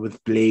right now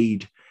with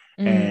Blade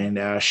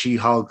and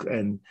She-Hulk,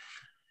 and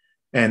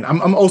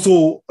I'm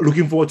also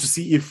looking forward to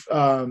see if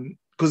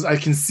because I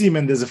can see,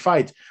 man, there's a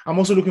fight. I'm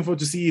also looking forward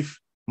to see if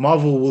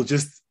Marvel will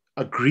just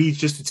agree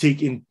just to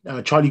take in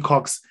Charlie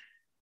Cox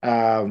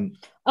as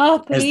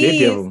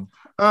Daredevil.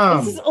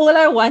 This is all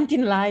I want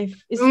in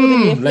life, is for the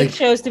Netflix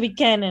shows to be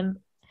canon.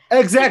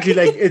 Exactly.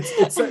 Like,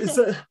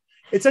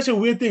 it's such a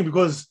weird thing,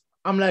 because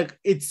I'm like,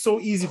 it's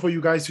so easy for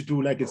you guys to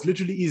do. Like, it's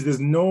literally easy.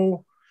 There's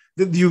no,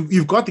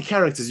 you've got the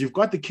characters, you've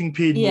got the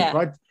Kingpin, you've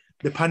got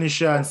the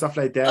Punisher and stuff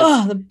like that.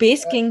 Oh, the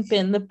best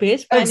Kingpin, the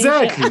best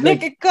Punisher. Exactly.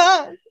 Like, I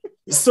can't.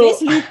 So,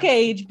 best Luke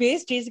Cage,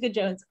 best Jessica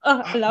Jones.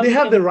 Oh, I love they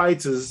have the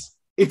writers.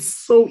 It's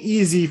so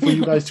easy for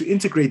you guys to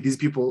integrate these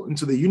people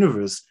into the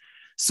universe.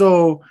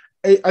 So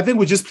I think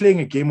we're just playing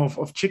a game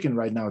of chicken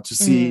right now to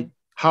see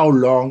how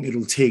long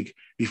it'll take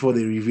before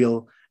they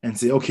reveal and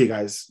say, okay,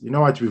 guys, you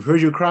know what? We've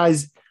heard your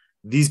cries.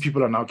 These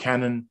people are now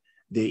canon.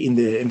 They're in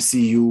the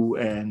MCU,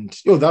 and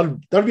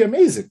that'll be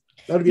amazing.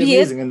 That'll be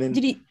amazing. And then, do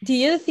you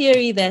hear the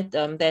theory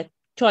that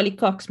Charlie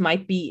Cox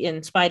might be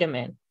in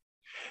Spider-Man?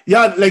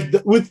 Yeah, like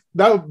that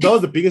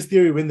was the biggest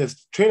theory when the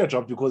trailer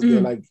dropped, because they're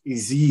like,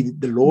 is he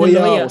the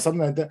lawyer or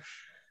something like that?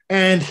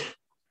 And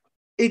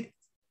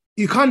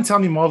you can't tell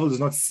me Marvel is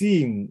not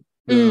seeing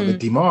the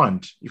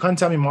demand. You can't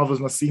tell me Marvel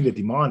is not seeing the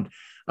demand.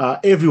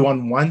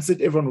 Everyone wants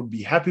it. Everyone would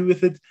be happy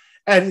with it.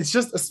 And it's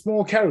just a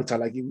small character.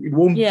 Like, it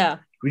won't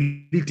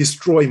really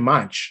destroy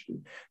much.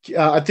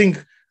 I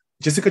think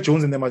Jessica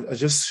Jones and them are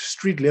just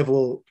street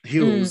level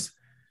heroes.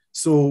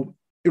 So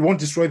it won't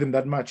destroy them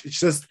that much. It's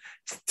just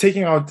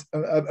taking out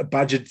a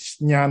budget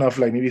nyana of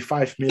like maybe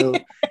 5 mil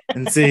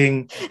and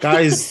saying,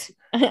 guys,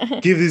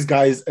 give these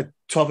guys a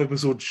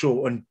 12-episode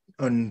show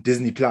on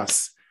Disney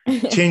Plus.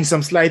 Change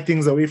some slight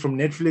things away from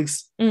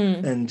Netflix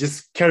and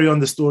just carry on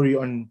the story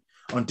on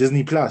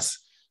Disney Plus.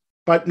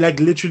 But like,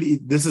 literally,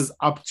 this is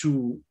up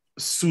to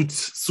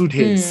suit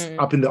heads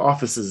up in the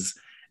offices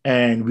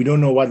and we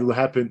don't know what will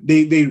happen.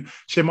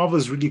 Marvel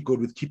is really good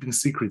with keeping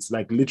secrets.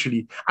 Like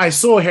literally, I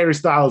saw Harry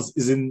Styles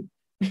is in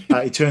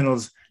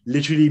Eternals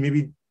literally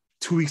maybe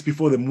 2 weeks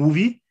before the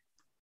movie,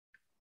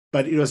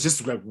 but it was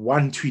just like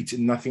one tweet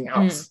and nothing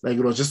else. Like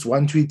it was just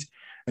one tweet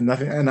and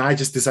nothing, and I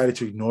just decided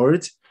to ignore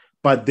it.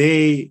 But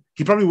he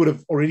probably would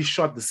have already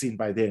shot the scene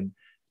by then.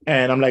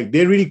 And I'm like,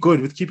 they're really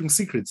good with keeping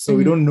secrets, so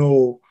we don't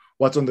know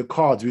what's on the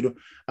cards. We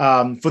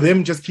don't. For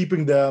them, just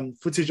keeping the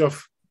footage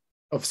of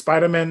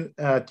Spider-Man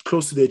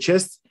close to their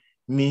chest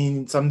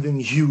means something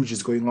huge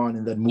is going on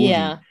in that movie.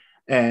 Yeah.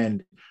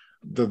 And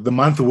the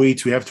month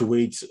wait, we have to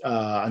wait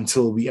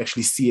until we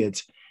actually see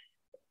it.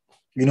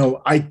 You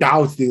know, I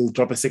doubt they'll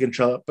drop a second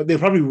trailer, but they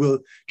probably will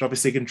drop a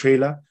second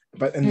trailer.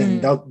 But and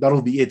then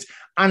that'll be it.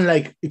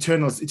 Unlike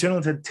Eternals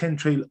had 10,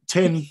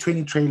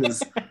 20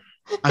 trailers.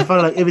 I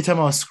felt like every time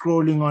I was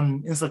scrolling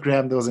on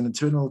Instagram, there was an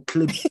Eternal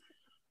clip.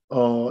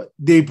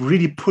 They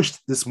really pushed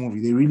this movie.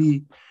 They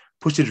really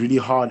pushed it really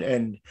hard.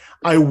 And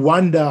I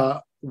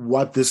wonder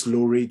how this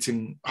low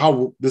rating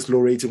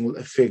will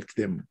affect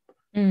them.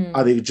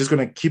 Are they just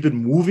going to keep it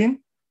moving?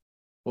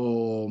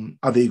 Or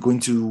are they going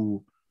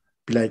to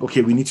be like,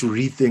 okay, we need to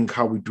rethink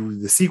how we do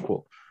the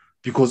sequel?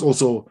 Because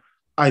also,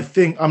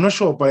 I'm not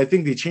sure, but I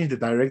think they changed the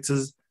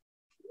directors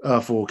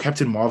for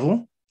Captain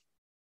Marvel.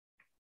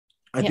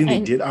 I think they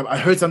did. I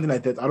heard something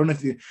like that. I don't know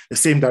if the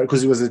same director,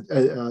 because it was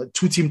a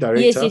two-team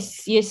director.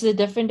 Yes, a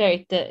different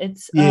director.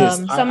 It's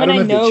someone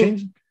I know.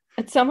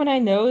 It's someone I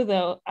know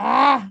though. Wait,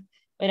 I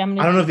don't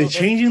know if they're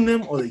changing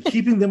them or they're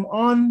keeping them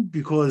on,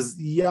 because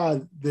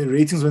the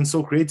ratings weren't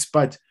so great.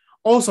 But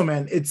also,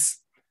 man, it's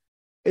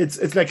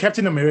like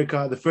Captain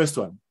America, the first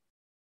one.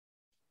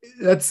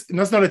 That's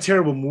not a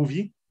terrible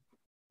movie,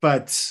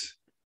 but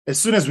as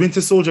soon as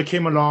Winter Soldier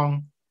came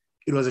along,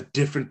 it was a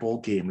different ball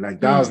game.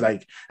 Like that was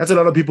like, that's a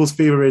lot of people's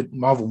favorite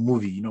Marvel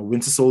movie, you know,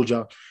 Winter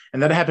Soldier.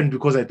 And that happened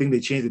because I think they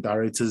changed the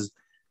directors.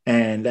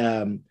 And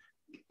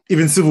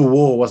even Civil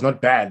War was not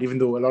bad, even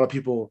though a lot of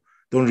people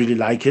don't really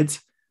like it.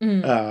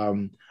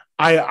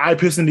 I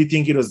personally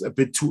think it was a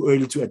bit too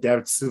early to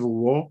adapt Civil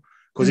War,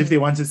 because if they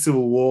wanted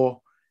Civil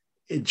War,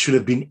 it should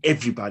have been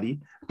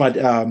everybody. But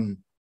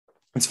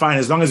it's fine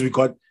as long as we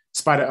got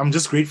I'm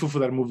just grateful for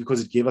that movie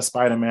because it gave us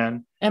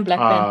Spider-Man and Black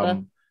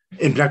Panther.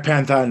 In Black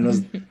Panther,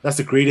 and that's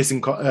the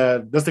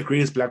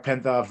greatest Black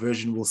Panther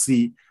version we'll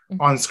see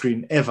on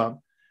screen ever.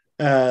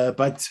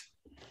 But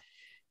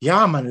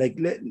yeah, man, like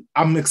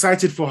I'm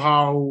excited for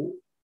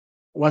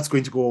what's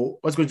going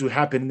to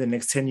happen in the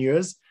next 10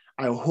 years.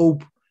 I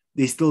hope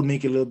they still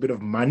make a little bit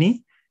of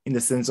money, in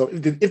the sense of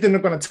if they're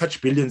not going to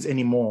touch billions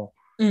anymore.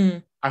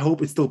 I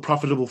hope it's still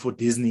profitable for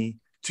Disney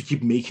to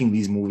keep making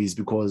these movies,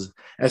 because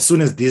as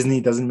soon as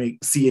Disney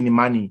doesn't see any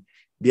money,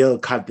 they'll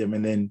cut them,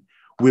 and then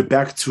we're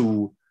back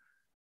to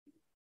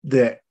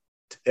the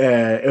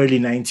early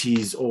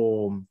 90s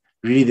or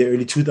really the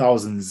early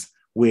 2000s,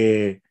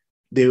 where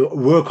there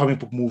were comic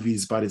book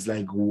movies, but it's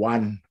like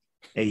one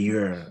a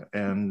year.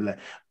 And like,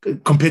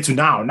 compared to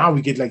now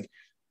we get like,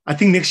 I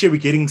think next year we're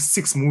getting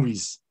 6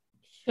 movies.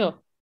 Sure.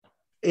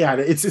 Yeah,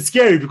 it's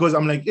scary, because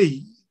I'm like,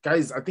 hey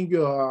guys, I think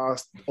you're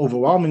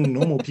overwhelming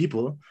normal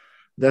people.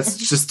 That's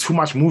just too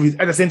much movies.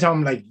 At the same time,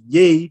 I'm like,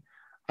 yay,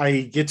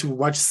 I get to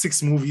watch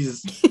 6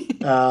 movies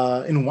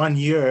in 1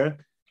 year,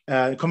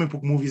 comic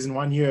book movies in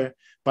 1 year.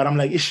 But I'm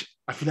like,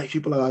 I feel like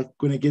people are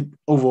going to get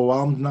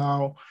overwhelmed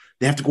now.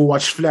 They have to go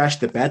watch Flash,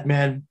 the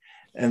Batman,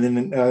 and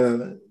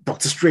then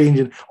Doctor Strange,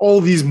 and all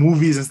these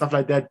movies and stuff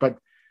like that. But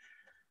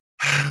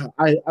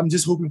I'm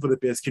just hoping for the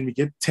best. Can we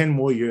get 10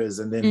 more years?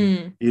 And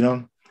then, you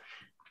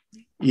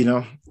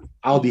know,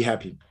 I'll be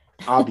happy.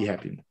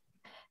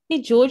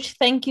 Hey, George,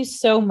 thank you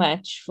so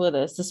much for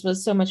this. This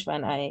was so much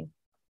fun. I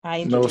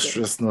enjoyed it.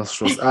 No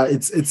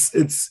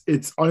stress.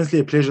 It's honestly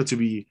a pleasure to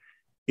be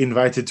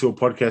invited to a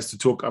podcast to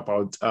talk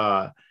about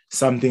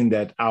something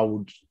that I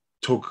would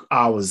talk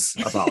hours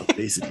about,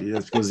 basically.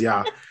 That's because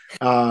like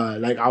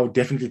I would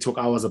definitely talk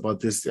hours about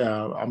this.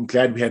 I'm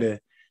glad we had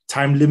a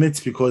time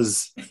limit,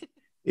 because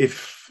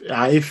if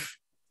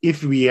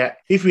we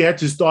had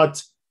to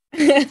start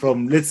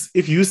from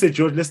if you said,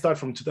 George, let's start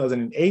from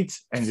 2008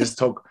 and just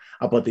talk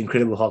about the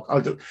Incredible Hulk.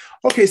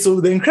 Okay, so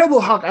the Incredible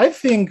Hulk, I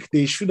think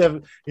they should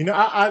have,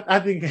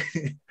 I think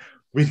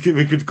we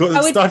could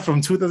start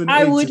from 2008.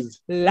 I would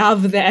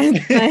love that.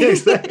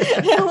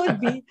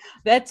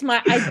 That's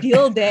my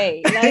ideal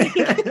day. Like,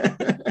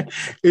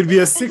 it'd be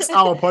a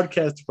 6-hour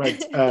podcast,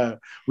 but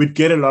we'd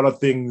get a lot of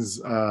things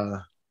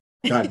done.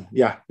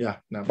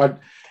 But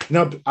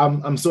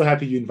I'm so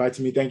happy you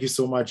invited me. Thank you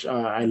so much.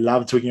 I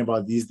love talking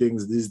about these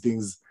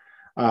things.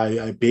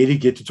 I barely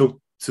get to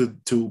talk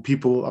to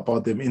people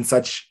about them in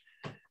such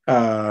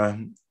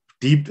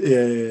deep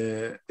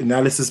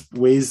analysis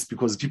ways,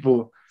 because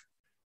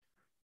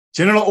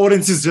general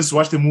audiences just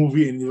watch the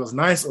movie and it was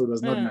nice or it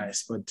was not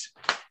nice. But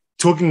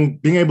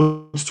being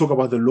able to talk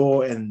about the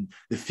lore and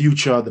the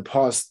future, the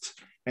past,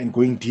 and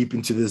going deep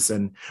into this,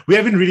 and we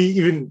haven't really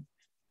even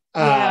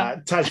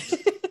touched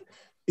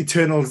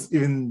Eternals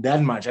even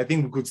that much. I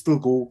think we could still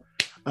go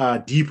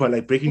deeper,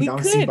 like breaking We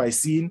down scene could. by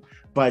scene.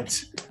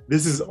 But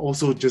this is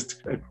also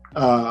just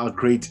a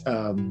great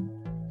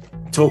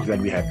talk that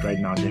we had right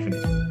now,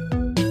 definitely.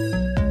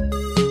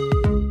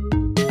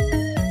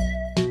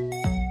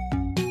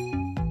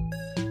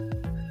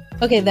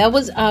 Okay, that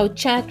was our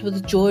chat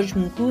with George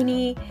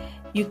Mnguni.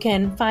 You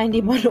can find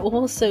him on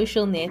all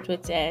social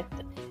networks at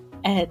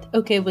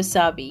Okay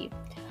Wasabi.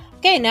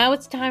 Okay, now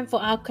it's time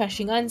for our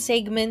crushing on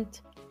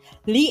segment.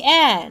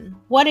 Leanne,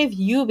 what have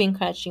you been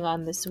crushing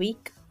on this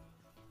week?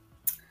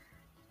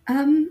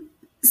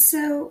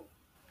 So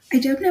I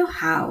don't know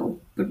how,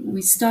 but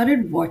we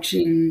started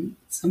watching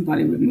some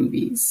Bollywood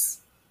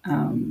movies.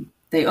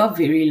 They are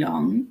very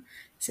long,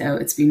 so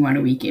it's been one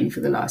a weekend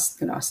for the last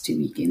 2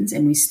 weekends,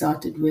 and we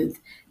started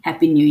with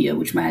Happy New Year,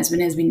 which my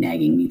husband has been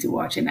nagging me to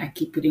watch, and I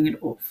keep putting it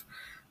off.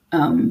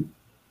 And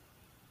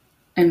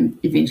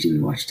eventually we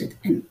watched it,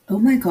 and oh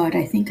my god,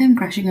 I think I'm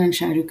crushing on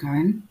Shah Rukh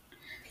Khan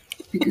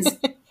because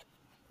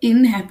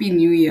in Happy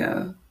New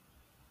Year,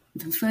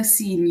 the first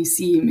scene you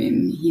see him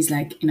in, he's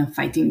like in a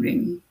fighting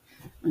ring,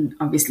 and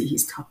obviously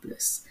he's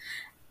topless.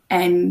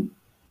 And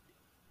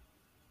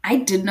I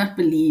did not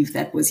believe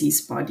that was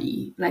his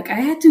body. Like, I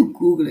had to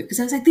Google it because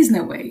I was like, there's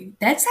no way.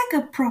 That's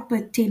like a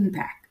proper 10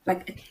 pack,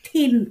 like a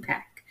 10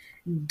 pack,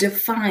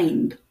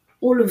 defined,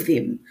 all of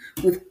them,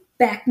 with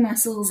back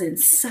muscles and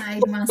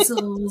side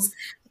muscles.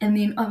 And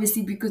then,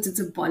 obviously, because it's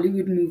a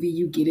Bollywood movie,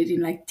 you get it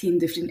in like 10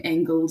 different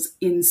angles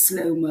in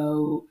slow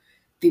mo.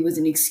 There was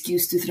an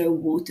excuse to throw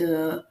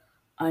water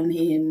on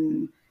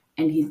him,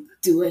 and he'd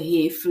do a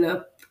hair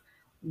flip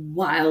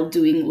while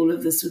doing all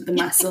of this with the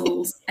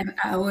muscles. And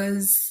I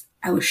was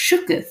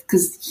shooketh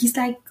because he's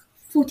like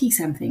 40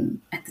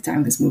 something at the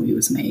time this movie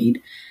was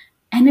made.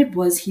 And it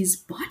was his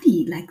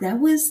body. Like that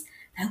was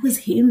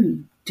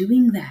him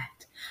doing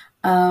that.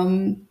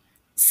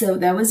 So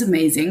that was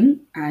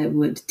amazing. I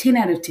would 10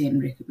 out of 10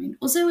 recommend.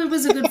 Also, it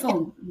was a good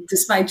film,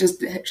 despite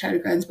just Shah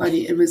Rukh Khan's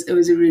body. It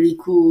was a really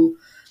cool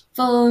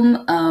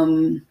film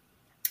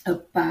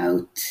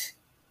about,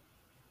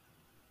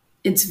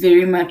 it's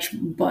very much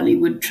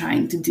Bollywood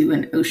trying to do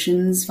an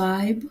Oceans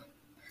vibe.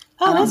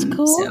 Oh, that's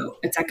cool. So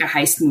it's like a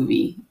heist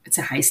movie. It's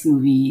a heist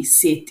movie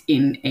set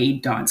in a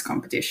dance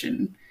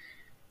competition,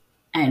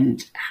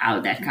 and how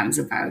that comes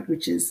about,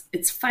 which is,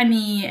 it's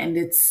funny and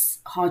it's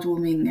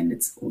heartwarming and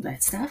it's all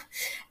that stuff.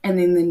 And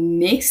then the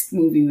next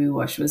movie we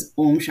watched was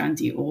Om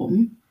Shanti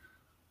Om.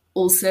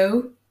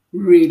 Also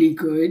really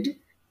good.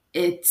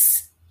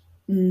 It's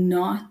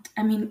not,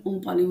 I mean, all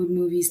Bollywood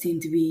movies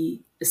tend to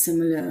be a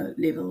similar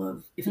level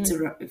of, if it's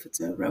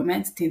a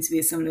romance, it tends to be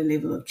a similar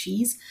level of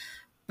cheese.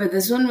 But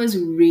this one was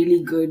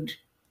really good.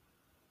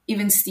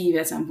 Even Steve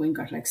at some point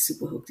got like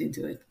super hooked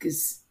into it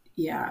because,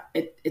 yeah,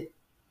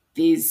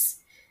 there's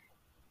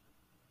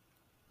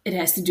it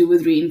has to do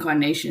with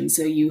reincarnation.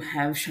 So you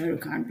have Shah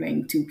Rukh Khan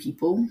playing two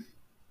people,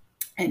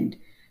 and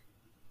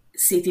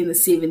set in the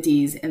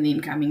 70s, and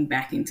then coming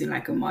back into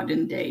like a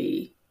modern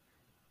day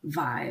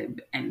vibe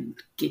and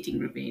getting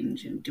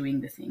revenge and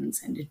doing the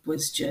things. And it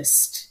was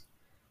just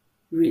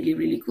really,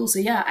 really cool. So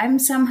yeah, I'm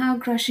somehow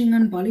crushing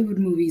on Bollywood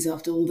movies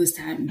after all this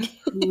time.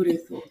 Who would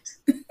have thought?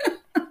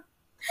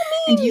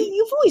 And you?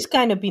 You've always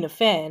kind of been a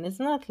fan. It's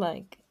not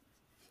like,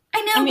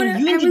 I I know, mean, but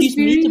you I was introduced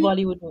me to very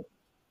Bollywood movies.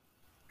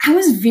 I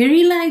was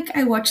very like,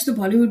 I watched the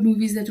Bollywood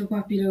movies that were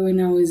popular when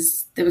that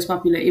was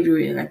popular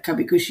everywhere, like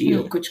Kabhi Kushi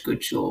or Kuch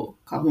Kuch or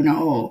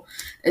Kahuna. Or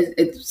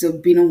it's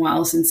been a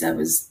while since I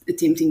was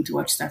attempting to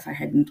watch stuff I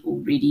hadn't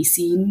already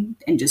seen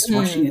and just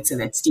watching it so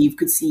that Steve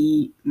could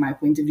see my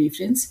point of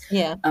reference.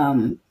 Yeah.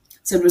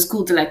 So it was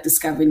cool to like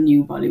discover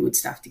new Bollywood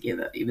stuff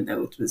together, even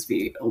though it was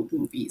very old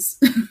movies.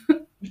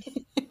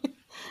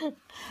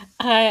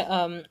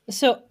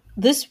 So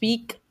this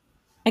week,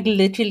 like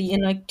literally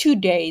in like 2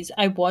 days,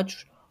 I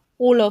watched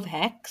all of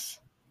Hacks.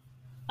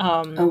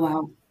 Oh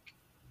wow.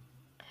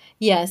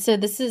 Yeah, so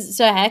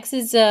Hacks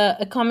is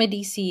a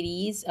comedy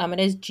series. It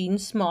has Jean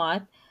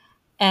Smart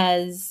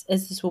as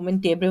this woman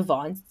Deborah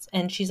Vance,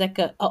 and she's like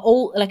a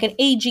old, like an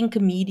aging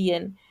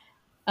comedian.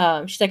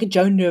 She's like a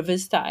Joan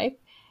Rivers type.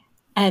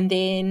 And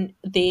then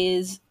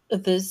there's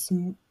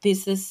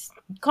this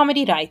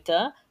comedy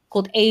writer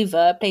called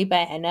Ava, played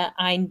by Hannah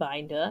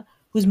Einbinder,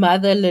 whose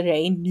mother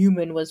Lorraine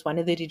Newman was one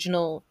of the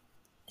original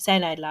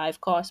Saturday Night Live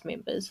cast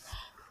members,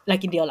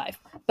 like in real life.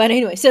 But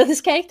anyway, so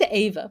this character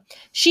Ava,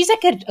 she's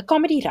like a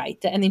comedy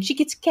writer, and then she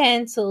gets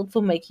cancelled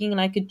for making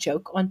like a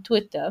joke on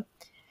Twitter,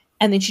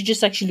 and then she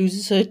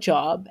loses her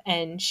job,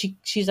 and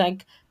she's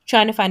like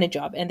trying to find a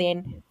job, and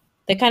then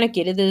they kind of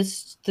get her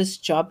this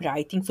job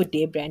writing for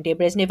Deborah, and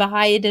Deborah has never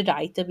hired a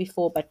writer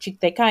before, but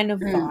they kind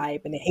of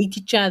vibe, and they hate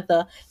each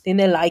other, then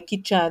they like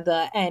each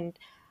other, and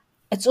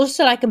it's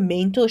also like a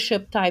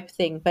mentorship type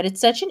thing, but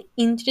it's such an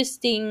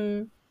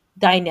interesting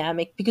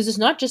dynamic because it's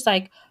not just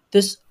like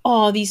this,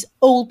 oh, these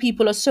old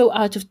people are so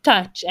out of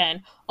touch,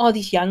 and oh,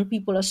 these young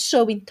people are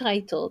so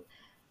entitled.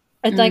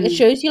 It's like it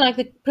shows you like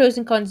the pros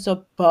and cons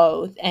of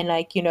both, and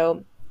like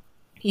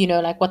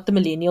like what the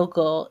millennial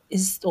girl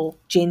is, or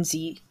Gen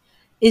Z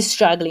is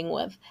struggling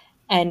with,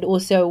 and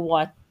also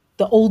what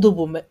the older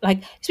woman,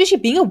 like especially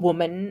being a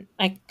woman.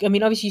 Like, I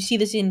mean, obviously you see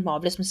this in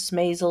Marvelous Mrs.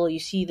 Maisel, you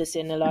see this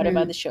in a lot of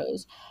other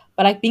shows,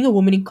 but like being a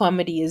woman in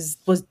comedy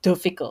was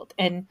difficult,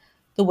 and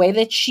the way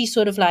that she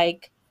sort of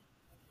like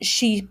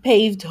she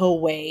paved her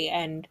way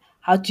and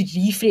how to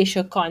refresh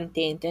her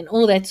content and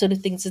all that sort of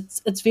things.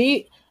 It's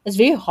very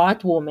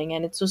heartwarming,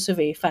 and it's also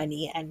very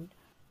funny, and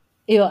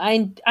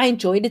I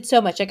enjoyed it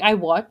so much. Like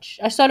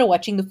I started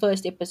watching the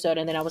first episode,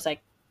 and then I was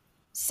like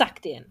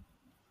sucked in.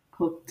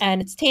 Hooked.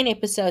 And it's 10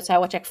 episodes. So I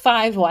watch like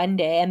 5 one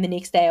day, and the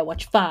next day I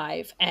watch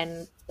 5,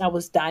 and I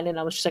was done, and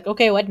I was just like,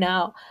 okay, what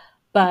now?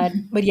 But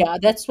yeah,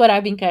 that's what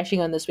I've been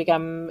crashing on this week.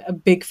 I'm a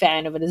big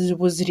fan of it. It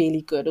was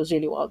really good. It was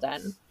really well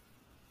done.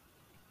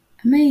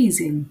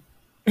 Amazing.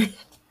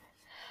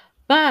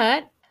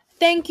 But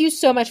thank you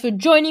so much for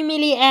joining me,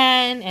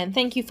 Leanne, and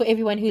thank you for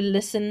everyone who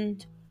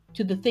listened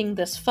to the thing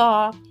thus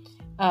far.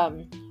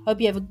 Hope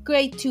you have a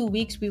great 2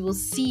 weeks. We will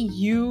see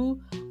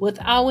you with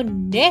our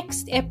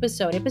next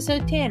episode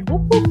 10.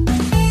 Whoop, whoop.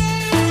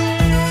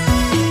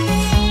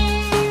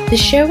 The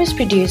show is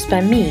produced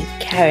by me,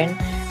 Caryn,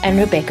 and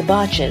Rebecca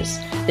Barches.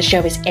 The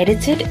show is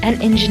edited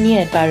and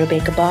engineered by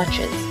Rebecca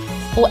Barches.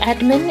 Our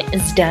admin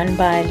is done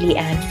by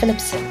Leanne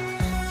Phillipson.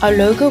 Our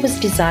logo was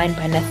designed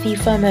by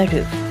Nathifa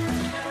Maroof.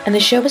 And the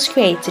show was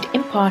created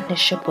in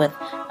partnership with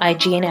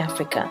IGN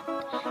Africa.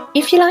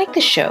 If you like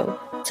the show,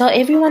 tell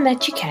everyone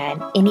that you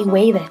can, any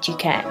way that you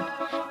can.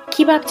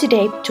 Keep up to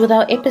date with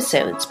our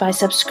episodes by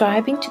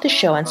subscribing to the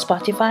show on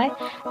Spotify,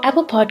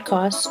 Apple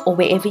Podcasts, or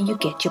wherever you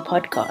get your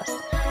podcasts.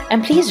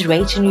 And please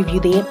rate and review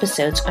the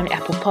episodes on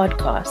Apple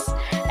Podcasts,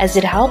 as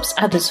it helps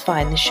others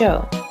find the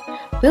show.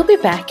 We'll be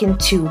back in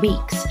 2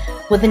 weeks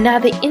with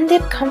another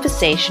in-depth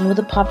conversation with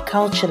a pop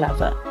culture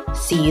lover.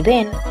 See you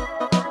then.